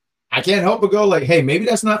I can't help but go like, hey, maybe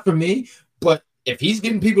that's not for me. But if he's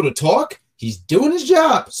getting people to talk, he's doing his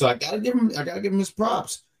job. So I gotta give him his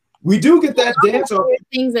props. We do get that dance off.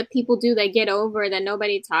 Things that people do that get over that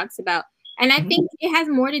nobody talks about. And I think it has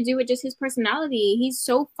more to do with just his personality. He's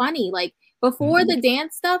so funny. Like before the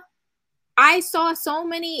dance stuff, I saw so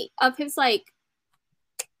many of his, like,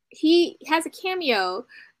 he has a cameo,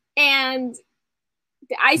 and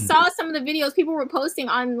I saw some of the videos people were posting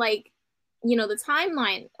on, like, you know, the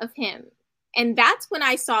timeline of him. And that's when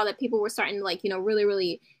I saw that people were starting to, like, you know, really,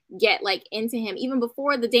 really get, like, into him even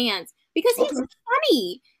before the dance, because he's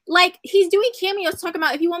funny. Like, he's doing cameos talking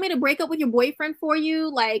about, if you want me to break up with your boyfriend for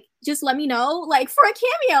you, like, just let me know. Like, for a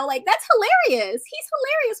cameo, like, that's hilarious. He's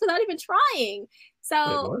hilarious without even trying.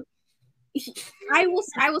 So I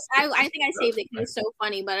think I saved it because it's so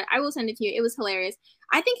funny, but I will send it to you. It was hilarious.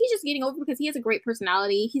 I think he's just getting over because he has a great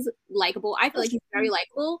personality. He's likable. I feel like he's very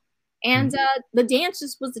likable. And the dance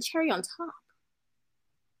just was the cherry on top.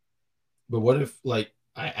 But what if, like,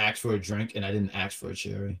 I asked for a drink and I didn't ask for a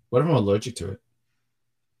cherry? What if I'm allergic to it?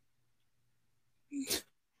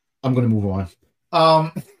 I'm going to move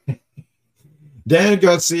on. Daniel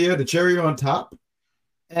Garcia, the cherry on top.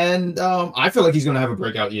 And I feel like he's going to have a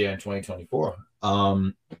breakout year in 2024.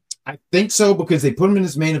 I think so because they put him in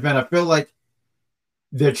this main event. I feel like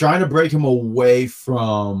they're trying to break him away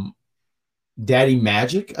from Daddy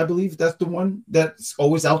Magic. I believe that's the one that's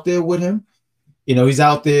always out there with him. You know, he's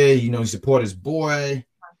out there, you know, he supports his boy.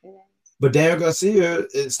 But Daniel Garcia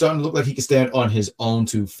is starting to look like he can stand on his own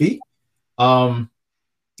 2 feet.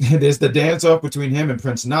 There's the dance-off between him and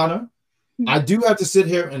Prince Nana. I do have to sit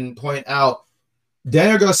here and point out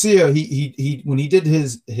Daniel Garcia, he when he did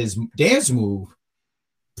his dance move,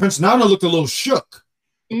 Prince Nana looked a little shook.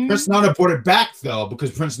 Prince Nana brought it back, though,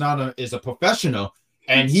 because Prince Nana is a professional.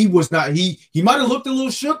 And he was not, he might have looked a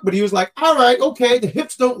little shook, but he was like, all right, okay, the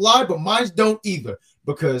hips don't lie, but mine don't either,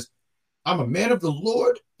 because I'm a man of the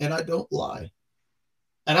Lord and I don't lie.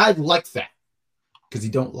 And I like that because he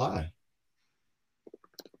don't lie.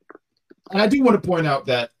 And I do want to point out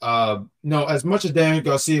that, no, as much as Daniel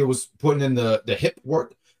Garcia was putting in the hip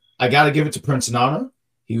work, I got to give it to Prince Nana.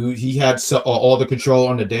 He had all the control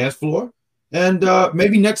on the dance floor. And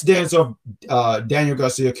maybe next dance off, Daniel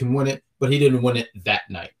Garcia can win it, but he didn't win it that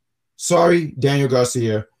night. Sorry, Daniel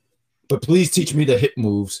Garcia, but please teach me the hip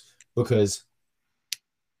moves because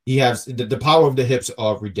he has the power of the hips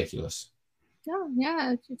are ridiculous. Oh,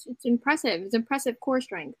 yeah, it's impressive. It's impressive core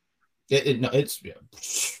strength. It's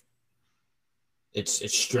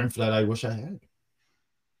it's strength that I wish I had.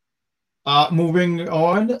 Moving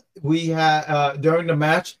on, we had during the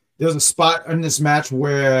match, there was a spot in this match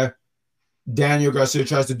where Daniel Garcia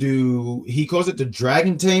tries to do, he calls it the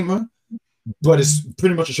Dragon Tamer, but it's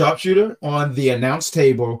pretty much a sharpshooter on the announce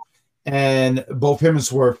table, and both him and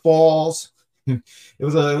Swerve falls. It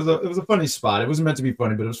was a funny spot. It wasn't meant to be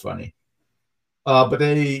funny, but it was funny. But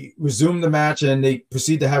they resume the match and they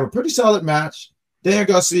proceed to have a pretty solid match. Daniel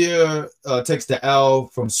Garcia takes the L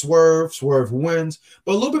from Swerve. Swerve wins.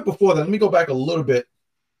 But a little bit before that, let me go back a little bit.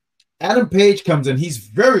 Adam Page comes in. He's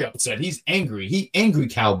very upset. He's angry. Angry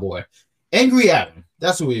cowboy. Angry Adam.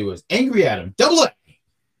 That's who he was. Angry Adam. Double A.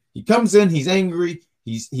 He comes in. He's angry.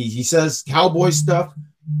 He says cowboy stuff.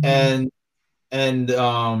 And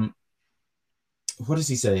what does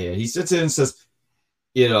he say here? He sits in and says,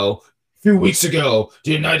 you know, a few weeks ago,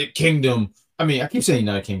 the United Kingdom, I mean, I keep saying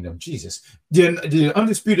United Kingdom, Jesus. The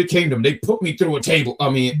Undisputed Kingdom, they put me through a table,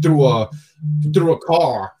 through a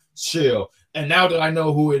car shield. And now that I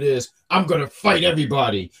know who it is, I'm going to fight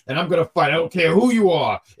everybody. And I'm going to fight. I don't care who you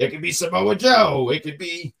are. It could be Samoa Joe. It could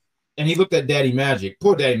be. And he looked at Daddy Magic.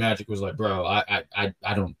 Poor Daddy Magic was like, bro, I have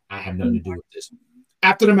nothing to do with this.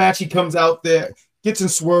 After the match, he comes out there, gets in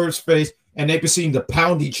Swerve's face, and they proceed to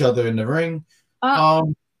pound each other in the ring.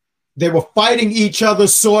 They were fighting each other,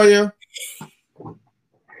 Sawyer.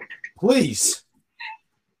 Please.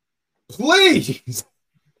 But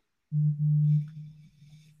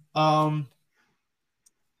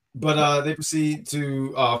they proceed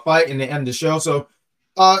to fight and they end the show. So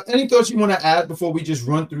any thoughts you want to add before we just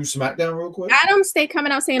run through SmackDown real quick? Adam stay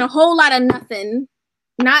coming out saying a whole lot of nothing.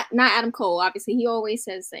 Not Adam Cole, obviously. He always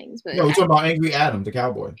says things. But no, we're talking about Angry Adam, the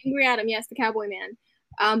cowboy. Angry Adam, yes, the cowboy man.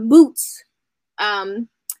 Boots.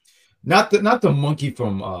 Not the monkey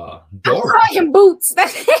from Dora. I'm calling Boots.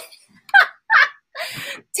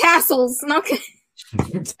 Tassels. Okay.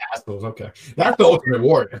 Tassels, okay. That's the Ultimate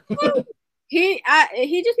Warrior. he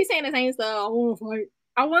just be saying the same stuff.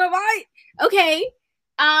 I want to fight. Okay.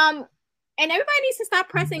 And everybody needs to stop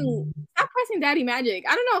pressing Daddy Magic.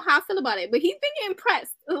 I don't know how I feel about it, but he's been getting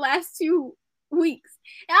pressed the last 2 weeks.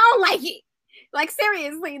 And I don't like it. Like,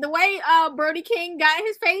 seriously, the way Brody King got in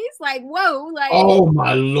his face, like, whoa. Like, oh,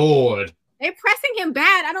 my Lord. They're pressing him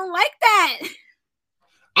bad. I don't like that.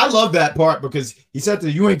 I love that part because he said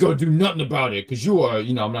that you ain't going to do nothing about it because you are,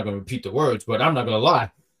 I'm not going to repeat the words, but I'm not going to lie.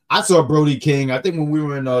 I saw Brody King. I think when we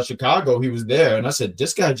were in Chicago, he was there. And I said,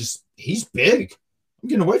 this guy he's big. I'm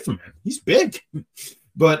getting away from him. He's big.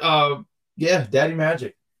 But, yeah, Daddy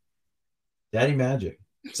Magic. Daddy Magic.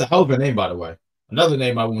 It's a hell of a name, by the way. Another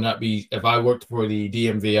name I will not be, if I worked for the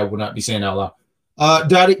DMV, I would not be saying out loud.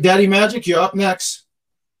 Daddy Magic, you're up next.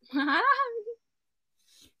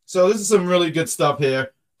 So this is some really good stuff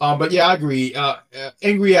here. But yeah, I agree.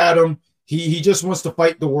 Angry Adam, he just wants to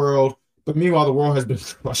fight the world, but meanwhile, the world has been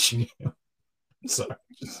crushing him. Sorry.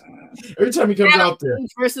 Every time he comes out there.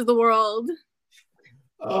 Versus the world.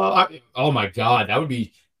 Oh my God, that would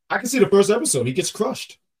be. I can see the first episode. He gets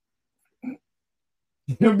crushed.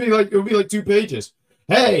 It would be like 2 pages.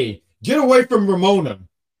 Hey, get away from Ramona.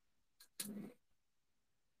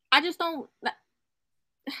 I just don't. I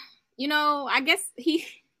guess he.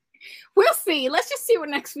 We'll see. Let's just see what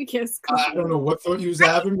next week is. I don't know what thought you was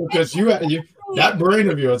having because that brain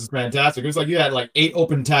of yours is fantastic. It was like you had like 8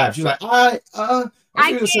 open tabs. She's like, I'm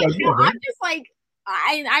just like,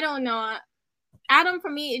 I don't know. Adam, for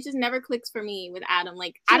me, it just never clicks for me with Adam.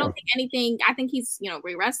 Like, sure. I don't think anything. I think he's, a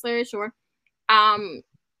great wrestler, sure.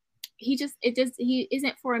 He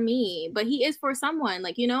isn't for me, but he is for someone.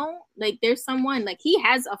 Like, like there's someone, like he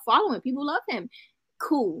has a following. People love him.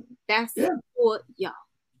 Cool. That's for y'all.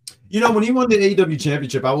 When he won the AEW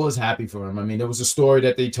championship, I was happy for him. I mean, there was a story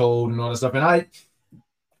that they told and all that stuff. And I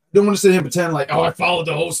don't want to sit here and pretend like, I followed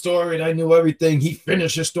the whole story and I knew everything. He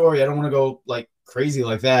finished his story. I don't want to go like crazy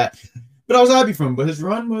like that. But I was happy for him. But his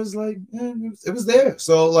run was like, it was there.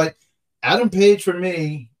 So like Adam Page for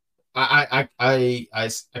me, I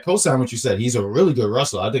co-sign what you said. He's a really good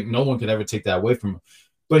wrestler. I think no one could ever take that away from him.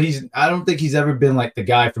 But I don't think he's ever been like the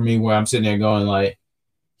guy for me where I'm sitting there going like,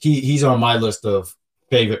 he's on my list of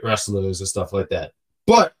favorite wrestlers and stuff like that.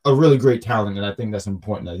 But a really great talent, and I think that's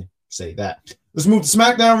important I say that. Let's move to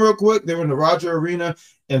SmackDown real quick. They were in the Roger Arena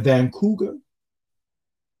in Vancouver.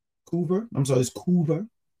 It's Vancouver.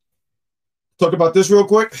 Talk about this real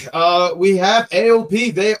quick. We have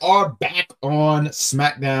AOP. They are back on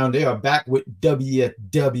SmackDown. They are back with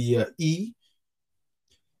WWE.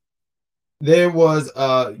 There was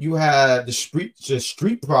you had the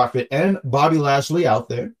Street Profit and Bobby Lashley out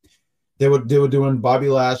there. They were doing Bobby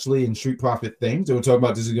Lashley and Street Profit things. They were talking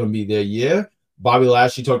about this is going to be their year. Bobby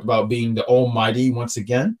Lashley talked about being the almighty once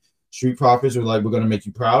again. Street Profits were like, we're going to make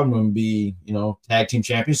you proud. We're going to be, tag team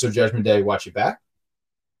champions. So Judgment Day, watch your back.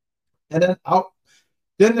 And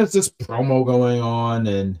then there's this promo going on,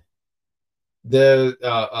 and the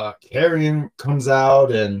Karrion comes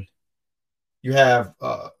out, and you have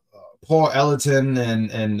Paul Ellington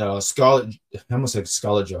and Scarlett. I almost said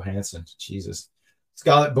Scarlett Johansson. Jesus,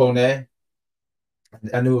 Scarlett Bonet.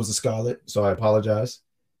 I knew it was a Scarlett, so I apologize.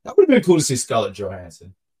 That would have been cool to see Scarlett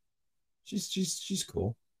Johansson. She's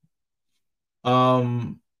cool.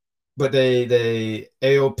 But they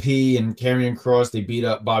AOP and Karrion Kross, they beat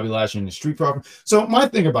up Bobby Lashley in the Street Profits. So my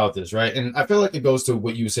thing about this, right, and I feel like it goes to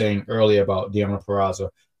what you were saying earlier about Deonna Purrazzo.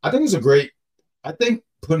 I think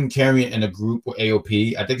putting Karrion in a group with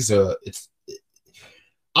AOP, I think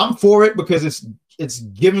I'm for it because it's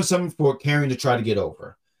giving something for Karrion to try to get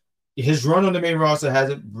over. His run on the main roster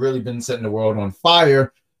hasn't really been setting the world on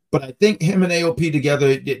fire, but I think him and AOP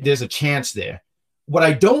together, there's a chance there. What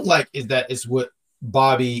I don't like is that it's what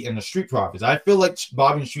Bobby and the Street Profits. I feel like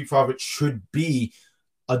Bobby and Street Profits should be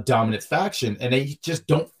a dominant faction, and they just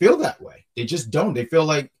don't feel that way. They just don't. They feel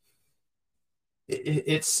like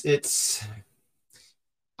it's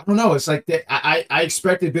I don't know. It's like I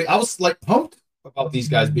expected big. I was like pumped about these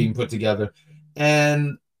guys being put together,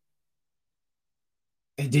 and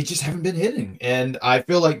they just haven't been hitting. And I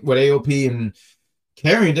feel like with AOP and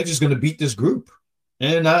Karrion, they're just going to beat this group,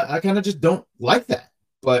 and I kind of just don't like that.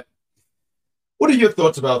 But what are your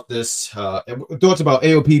thoughts about this? Thoughts about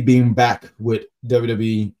AOP being back with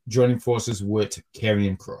WWE, joining forces with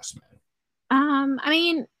Karrion Kross, man? I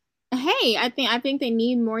mean, hey, I think they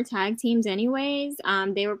need more tag teams anyways.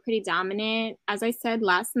 They were pretty dominant. As I said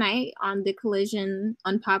last night on the Collision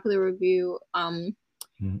Unpopular Review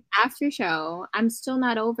after show, I'm still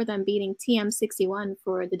not over them beating TM61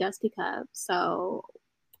 for the Dusty Cup. So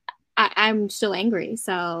I'm still angry.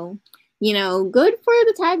 So, good for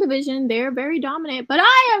the tag division. They're very dominant, but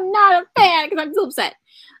I am not a fan because I'm too upset.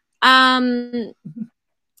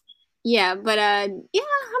 Yeah, but I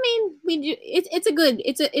mean, it's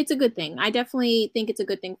a good thing. I definitely think it's a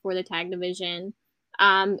good thing for the tag division.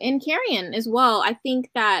 And Karrion as well. I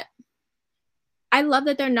think that I love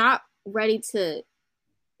that they're not ready to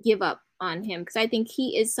give up on him, because I think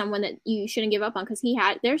he is someone that you shouldn't give up on, because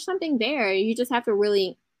there's something there. You just have to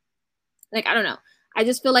really, I don't know. I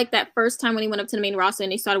just feel like that first time when he went up to the main roster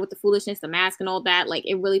and they started with the foolishness, the mask and all that,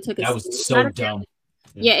 it really took that was so dumb.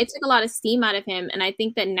 Yeah, it took a lot of steam out of him. And I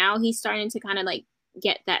think that now he's starting to kind of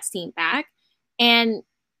get that steam back. And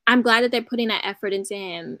I'm glad that they're putting that effort into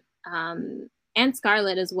him, and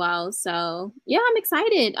Scarlett as well. So yeah, I'm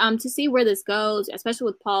excited to see where this goes, especially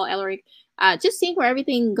with Paul Ellering. Just seeing where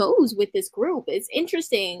everything goes with this group. It's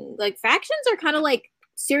interesting. Factions are kind of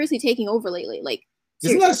seriously taking over lately.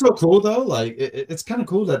 Isn't that so cool though? It's kind of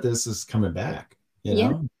cool that this is coming back. Yeah,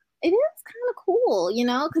 it is kind of cool,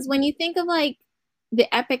 because when you think of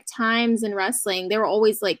the epic times in wrestling, they were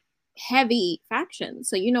always heavy factions.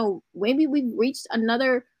 So maybe we've reached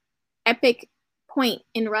another epic point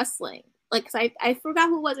in wrestling. Cause I forgot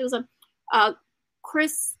who it was. It was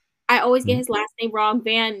Chris. I always get his last name wrong.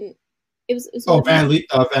 Van. It was Van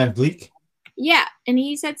Vliet. Yeah, and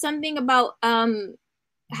he said something about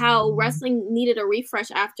how wrestling needed a refresh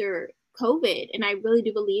after COVID, and I really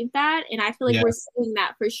do believe that. And I feel like we're seeing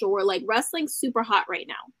that for sure. Wrestling's super hot right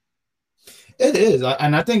now. It is,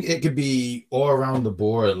 and I think it could be all around the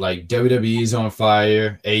board. WWE's on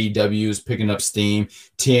fire, AEW is picking up steam,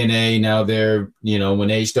 TNA now they're when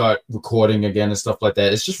they start recording again and stuff like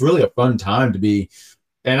that. It's just really a fun time to be.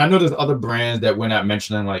 And I know there's other brands that we're not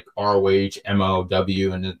mentioning, like ROH,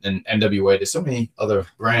 MLW, and NWA. There's so many other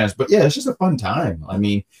brands, but yeah, it's just a fun time. I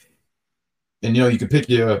mean, and you can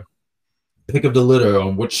pick up the litter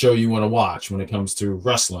on what show you want to watch when it comes to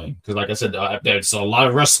wrestling. Because, like I said, there's a lot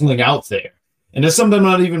of wrestling out there, and there's something I'm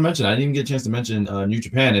not even mentioning. I didn't even get a chance to mention New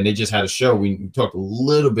Japan, and they just had a show. We talked a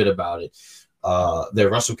little bit about it,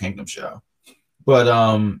 their Wrestle Kingdom show, but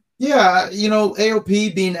yeah,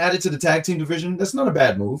 AOP being added to the tag team division, that's not a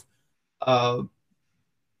bad move.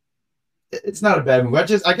 It's not a bad move.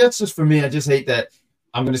 I guess just for me, I just hate that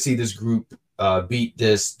I'm going to see this group beat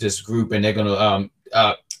this group, and they're going to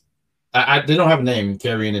they don't have a name,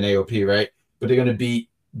 Karrion and AOP, right? But they're going to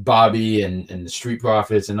beat Bobby and the Street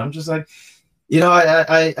Profits, and I'm just I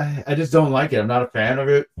just don't like it. I'm not a fan of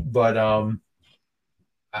it, but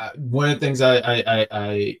one of the things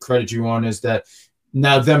I credit you on is that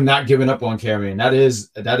now them not giving up on Karrion.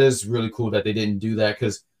 That is really cool that they didn't do that,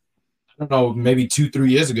 because I don't know, maybe 2-3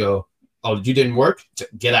 years ago, you didn't work,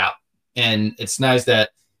 get out. And it's nice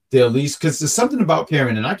that they at least, because there's something about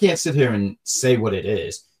Karrion, and I can't sit here and say what it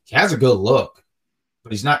is. He has a good look.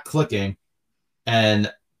 but he's not clicking.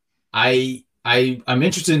 And I'm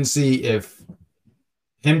interested in see if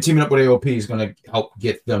him teaming up with AOP is going to help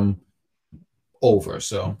get them over.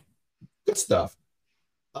 So good stuff.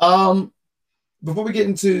 Before we get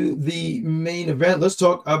into the main event, let's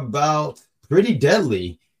talk about Pretty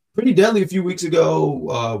Deadly. Pretty Deadly a few weeks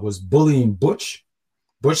ago was bullying Butch.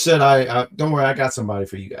 Butch said, "I don't worry, I got somebody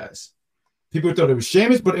for you guys." People thought it was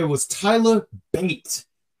Sheamus, but it was Tyler Bate.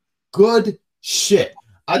 Good shit.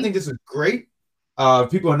 I think this is great.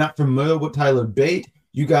 If people are not familiar with Tyler Bate,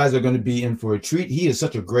 you guys are going to be in for a treat. He is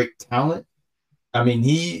such a great talent. I mean,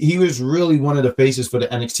 he was really one of the faces for the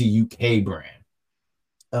NXT UK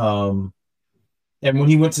brand. And when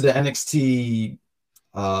he went to the NXT,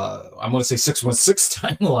 I'm going to say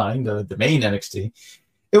 616 timeline, the main NXT,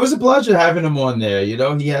 it was a pleasure having him on there. You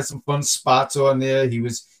know, he had some fun spots on there. He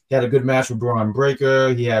had a good match with Braun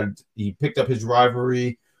Breaker. He picked up his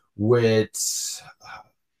rivalry with.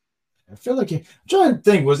 I feel like I'm trying to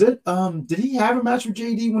think. Was it? Did he have a match with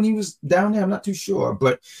JD when he was down there? I'm not too sure,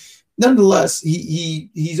 but nonetheless,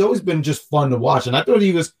 he's always been just fun to watch. And I thought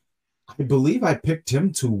he was. I believe I picked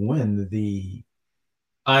him to win the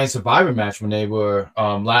Iron Survivor match when they were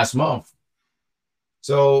last month.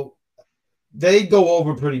 So they go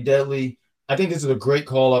over Pretty Deadly. I think this is a great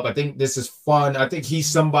call up. I think this is fun. I think he's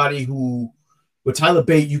somebody who, with Tyler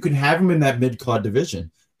Bate, you can have him in that mid-card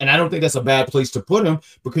division. And I don't think that's a bad place to put him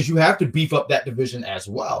because you have to beef up that division as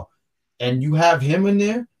well. And you have him in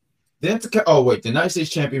there. The United States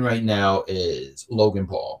champion right now is Logan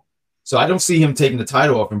Paul. So I don't see him taking the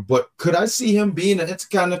title off him. But could I see him being an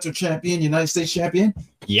Intercontinental champion, United States champion?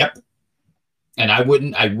 Yep. And I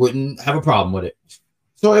wouldn't have a problem with it.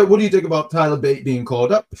 So what do you think about Tyler Bate being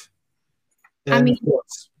called up? I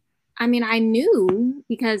mean, I knew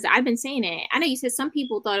because I've been saying it. I know you said some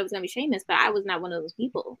people thought it was going to be Sheamus, but I was not one of those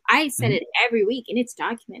people. I said it every week, and it's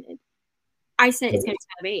documented. I said it's going to be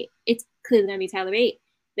Tyler Bate. It's clearly going to be Tyler Bate.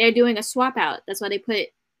 They're doing a swap out. That's why they put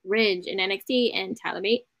Ridge in NXT and Tyler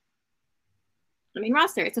Bate on the main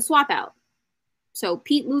roster. It's a swap out. So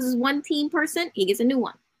Pete loses one team person, he gets a new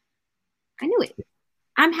one. I knew it.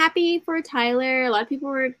 I'm happy for Tyler. A lot of people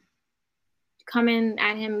were coming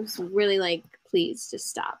at him really like, please just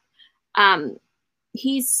stop.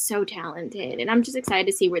 He's so talented, and I'm just excited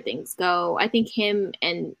to see where things go. I think him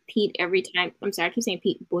and Pete every time, I'm sorry, I keep saying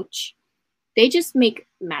Pete, Butch, they just make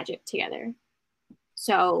magic together.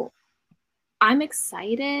 So I'm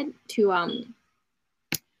excited to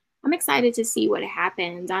see what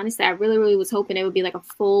happens. Honestly, I really was hoping it would be like a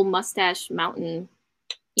full mustache mountain,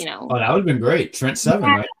 you know. Oh, that would have been great. Trent Seven,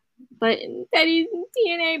 right? But that is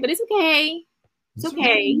TNA, but it's okay. It's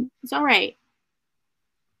okay. It's all right.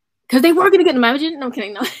 Because they were going to get Imagine. No, I'm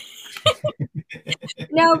kidding. No.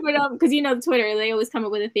 No, but because you know Twitter, they always come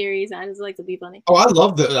up with the theories. I just like to be funny. Oh, I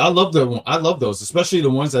love those, especially the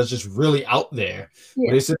ones that's just really out there. Yeah.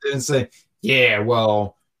 Where they sit there and say, "Yeah,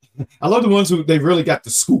 well," I love the ones who they really got the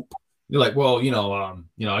scoop. You're like, "Well,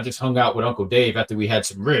 I just hung out with Uncle Dave after we had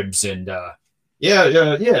some ribs, and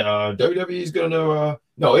WWE's gonna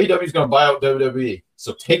AEW's gonna buy out WWE.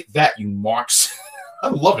 So take that, you marks." I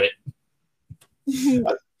love it.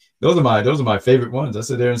 Those are my favorite ones. I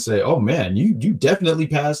sit there and say, "Oh man, you definitely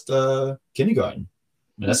passed kindergarten,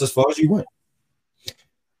 and that's as far as you went."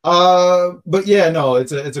 But yeah, no,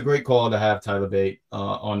 it's a great call to have Tyler Bate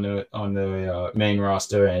on the main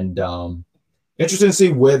roster, and interesting to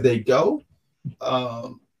see where they go.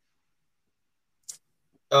 Some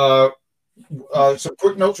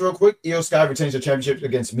quick notes, real quick. Io Sky retains the championship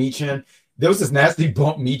against Michin. There was this nasty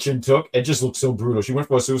bump Michin took. It just looked so brutal. She went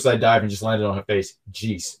for a suicide dive and just landed on her face.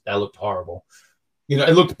 Jeez, that looked horrible.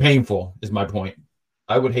 It looked painful, is my point.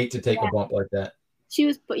 I would hate to take a bump like that.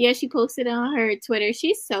 She posted on her Twitter.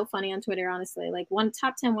 She's so funny on Twitter, honestly. Like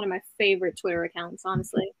top 10, one of my favorite Twitter accounts,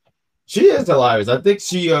 honestly. She is hilarious. I think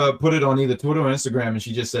she put it on either Twitter or Instagram, and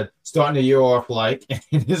she just said, starting the year off like,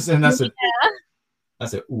 and I said,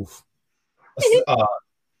 oof.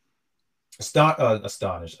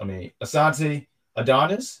 Asante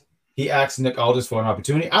Adonis, he asked Nick Aldis for an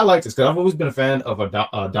opportunity. I like this because I've always been a fan of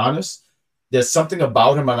Adonis. There's something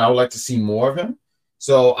about him, and I would like to see more of him.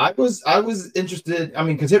 So I was interested. I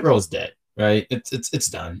mean, because Hit Row is dead, right? It's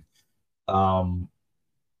done.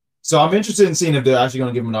 So I'm interested in seeing if they're actually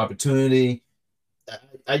going to give him an opportunity.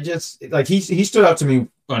 I just like he stood out to me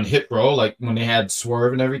on Hit Row, like when they had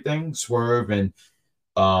Swerve and everything. Swerve and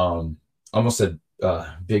almost said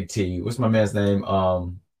Big T. What's my man's name?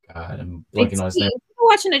 God, I'm blanking on his name. You're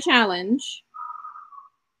watching a challenge.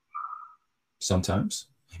 Sometimes.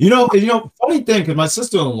 Funny thing, because my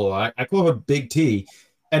sister-in-law, I call her Big T,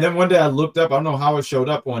 And then one day I looked up, I don't know how it showed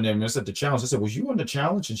up on there, and I said the challenge. I said, was you on the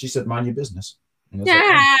challenge? And she said, mind your business. And I said,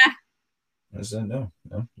 Yeah. I said, no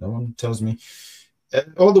one tells me.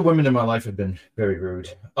 All the women in my life have been very rude.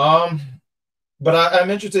 But I'm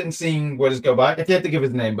interested in seeing where this go by. I can't think of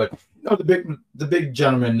his name, but the big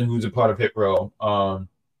gentleman who's a part of Hit Row.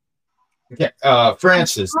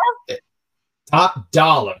 Francis. Top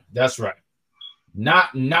Dollar. That's right.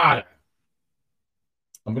 Not Nada.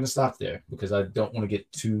 I'm going to stop there because I don't want to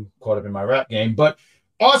get too caught up in my rap game. But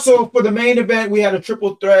also for the main event, we had a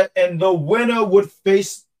triple threat, and the winner would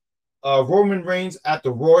face Roman Reigns at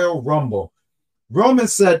the Royal Rumble. Roman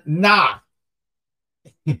said, nah.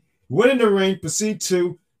 Winning the ring, proceed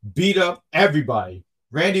to beat up everybody.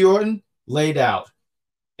 Randy Orton laid out.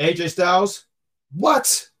 AJ Styles,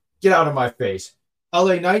 what? Get out of my face.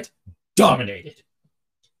 LA Knight dominated.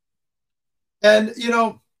 And,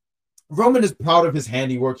 Roman is proud of his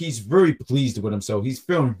handiwork. He's very pleased with himself. He's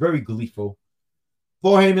feeling very gleeful.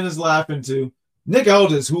 Paul Heyman is laughing too. Nick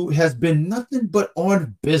Aldis, who has been nothing but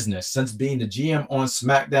on business since being the GM on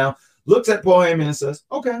SmackDown, looks at Paul Heyman and says,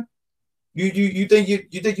 okay, you think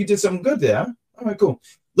you did something good there, huh? All right, cool.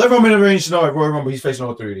 Let Roman Reigns know at Royal Rumble he's facing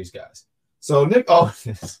all three of these guys. So Nick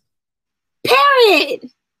Aldis. Period.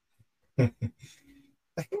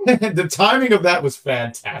 The timing of that was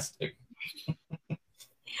fantastic.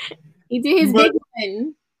 He did his big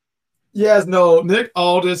one. Yes, no, Nick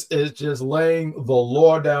Aldis is just laying the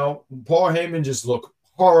law down. Paul Heyman just looked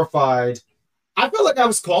horrified. I feel like I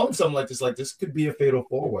was calling something like this could be a fatal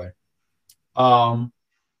four-way.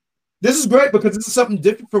 This is great because this is something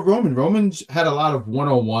different for Roman. Roman's had a lot of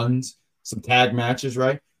one-on-ones, some tag matches,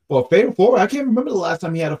 right? Well, fatal four-way, I can't remember the last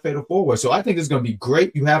time he had a fatal four-way, so I think it's going to be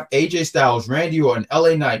great. You have AJ Styles, Randy Orton,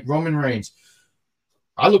 LA Knight, Roman Reigns.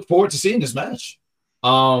 I look forward to seeing this match.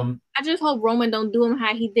 I just hope Roman don't do him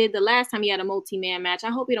how he did the last time he had a multi-man match. I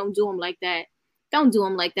hope he don't do him like that. Don't do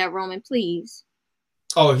him like that, Roman, please.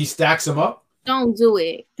 Oh, he stacks him up? Don't do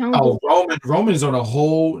it. Roman is on a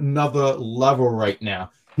whole nother level right now.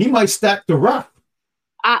 He might stack the Rock.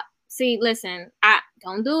 Listen,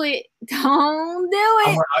 don't do it. Don't do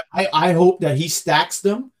it. I hope that he stacks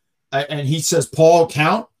them and he says, Paul,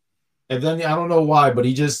 count. And then I don't know why, but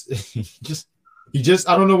he just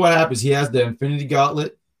I don't know what happens. He has the Infinity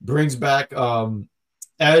Gauntlet, brings back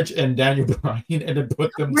Edge and Daniel Bryan, and then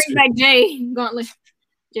put them. Bring back Jay Gauntlet.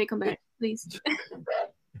 Jay, come back, please.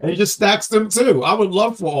 And he just stacks them too. I would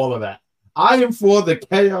love for all of that. I am for the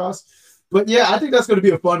chaos. But yeah, I think that's going to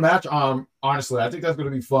be a fun match. Honestly, I think that's going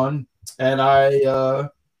to be fun. And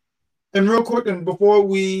and real quick, and before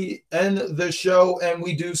we end the show and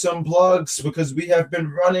we do some plugs, because we have been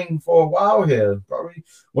running for a while here, probably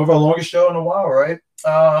one of our longest show in a while, right?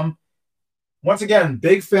 Once again,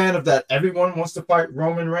 big fan of that. Everyone wants to fight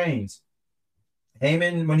Roman Reigns.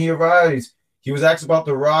 Heyman, when he arrives, he was asked about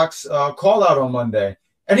The Rock's call out on Monday,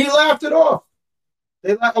 and he laughed it off.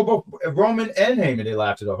 They laughed both Roman and Heyman. They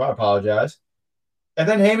laughed it off. I apologize. And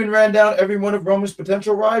then Heyman ran down every one of Roman's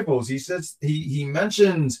potential rivals. He says he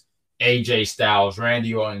mentions AJ Styles,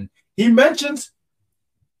 Randy Orton. He mentions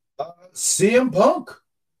CM Punk.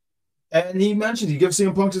 And he gives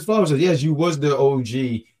CM Punk his flowers. He says, yes, you was the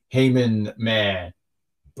OG Heyman man.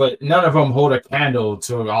 But none of them hold a candle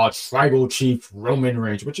to our tribal chief Roman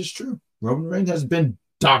Reigns, which is true. Roman Reigns has been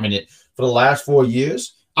dominant for the last 4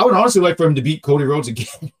 years. I would honestly like for him to beat Cody Rhodes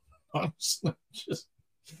again. Honestly, just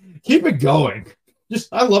keep it going.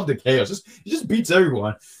 I love the chaos. He just beats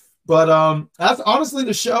everyone. But that's honestly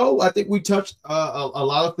the show. I think we touched a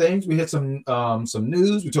lot of things. We hit some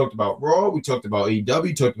news. We talked about Raw. We talked about AEW.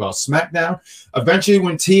 We talked about SmackDown. Eventually,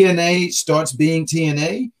 when TNA starts being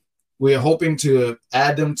TNA, we're hoping to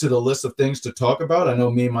add them to the list of things to talk about. I know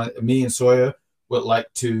me and Sawyer would like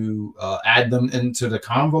to add them into the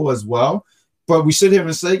convo as well. But we sit here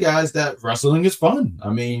and say, guys, that wrestling is fun. I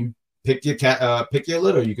mean, pick your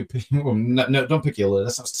litter. You could pick. No, don't pick your litter.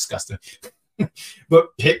 That sounds disgusting.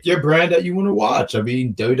 But pick your brand that you want to watch. I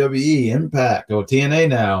mean, WWE, Impact, or TNA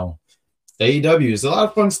now, AEW. There's a lot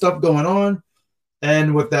of fun stuff going on.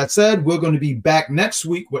 And with that said, we're going to be back next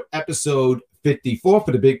week with episode 54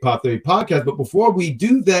 for the Big Pop Theory podcast. But before we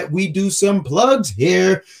do that, we do some plugs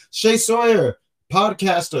here. Shay Sawyer,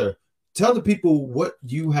 podcaster. Tell the people what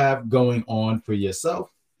you have going on for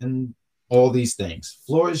yourself and all these things.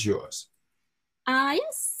 Floor is yours.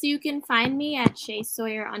 Yes, you can find me at Shay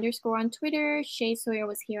Sawyer _ on Twitter. Shay Sawyer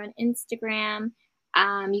was here on Instagram.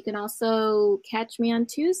 You can also catch me on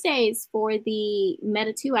Tuesdays for the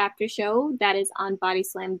Meta 2 after show. That is on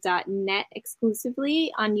bodyslam.net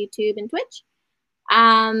exclusively on YouTube and Twitch.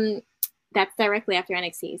 That's directly after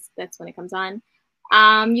NXT. That's when it comes on.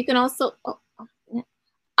 You can also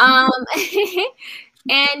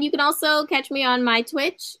And you can also catch me on my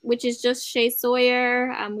Twitch, which is just Shay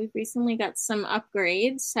Sawyer. We've recently got some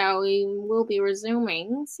upgrades, so we will be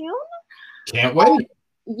resuming soon. Can't wait.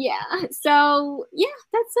 Yeah. So yeah,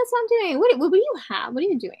 that's what I'm doing. What do you have? What are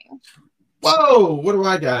you doing? Whoa, what do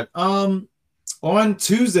I got? On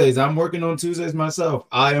Tuesdays, I'm working on Tuesdays myself.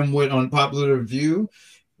 I am with Unpopular Review.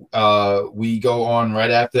 We go on right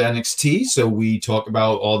after NXT, so we talk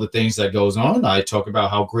about all the things that goes on. I talk about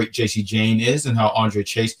how great Jacy Jayne is and how Andre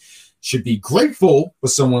Chase should be grateful for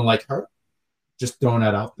someone like her. Just throwing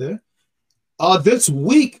that out there. This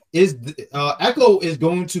week is Echo is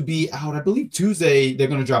going to be out. I believe Tuesday they're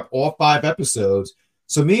going to drop all 5 episodes.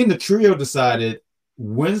 So me and the trio decided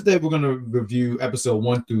Wednesday we're going to review episode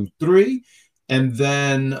 1 through 3, and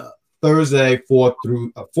then Thursday 4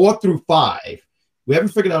 through 5. We haven't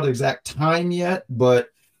figured out the exact time yet, but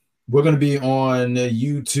we're going to be on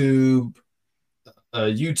YouTube,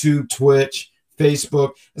 Twitch,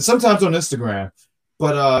 Facebook, and sometimes on Instagram.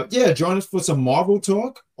 But yeah, join us for some Marvel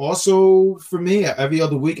talk. Also, for me, every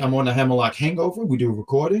other week, I'm on the Hammerlock Hangover. We do a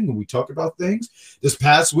recording and we talk about things. This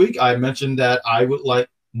past week, I mentioned that I would like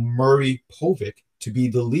Murray Povich to be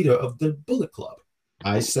the leader of the Bullet Club.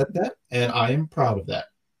 I said that, and I am proud of that.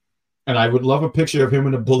 And I would love a picture of him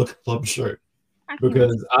in a Bullet Club shirt,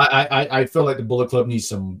 because I feel like the Bullet Club needs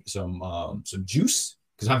some juice,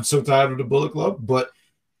 because I'm so tired of the Bullet Club. But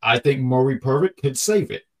I think Murray Povich could save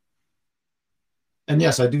it. And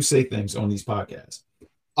yes, I do say things on these podcasts.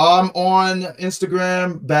 On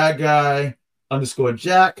Instagram,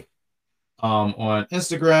 badguy_Jack. On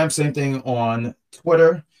Instagram, same thing on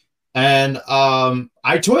Twitter. And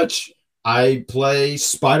I Twitch. I play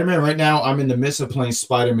Spider-Man. Right now, I'm in the midst of playing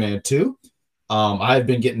Spider-Man 2. I've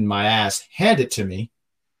been getting my ass handed to me.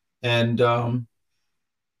 And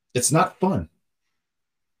it's not fun.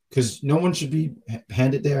 Because no one should be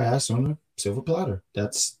handed their ass on a silver platter.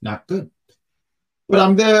 That's not good. But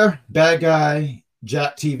I'm there, Bad Guy,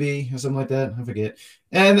 Jack TV, or something like that. I forget.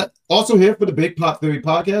 And also here for the Big Pop Theory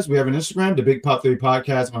Podcast. We have an Instagram, the Big Pop Theory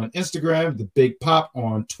Podcast on Instagram, the Big Pop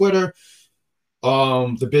on Twitter,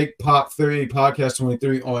 the Big Pop Theory Podcast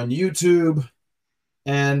 23 on YouTube.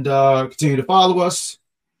 And continue to follow us.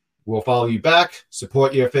 We'll follow you back.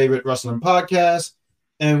 Support your favorite wrestling podcast.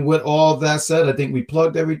 And with all that said, I think we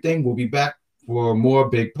plugged everything. We'll be back for more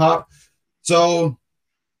Big Pop. So,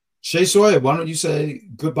 Shay Sawyer, why don't you say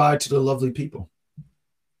goodbye to the lovely people?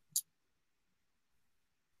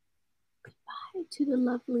 Goodbye to the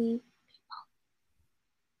lovely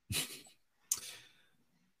people.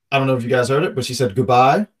 I don't know if you guys heard it, but she said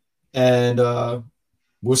goodbye. And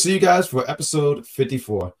we'll see you guys for episode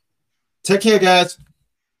 54. Take care, guys.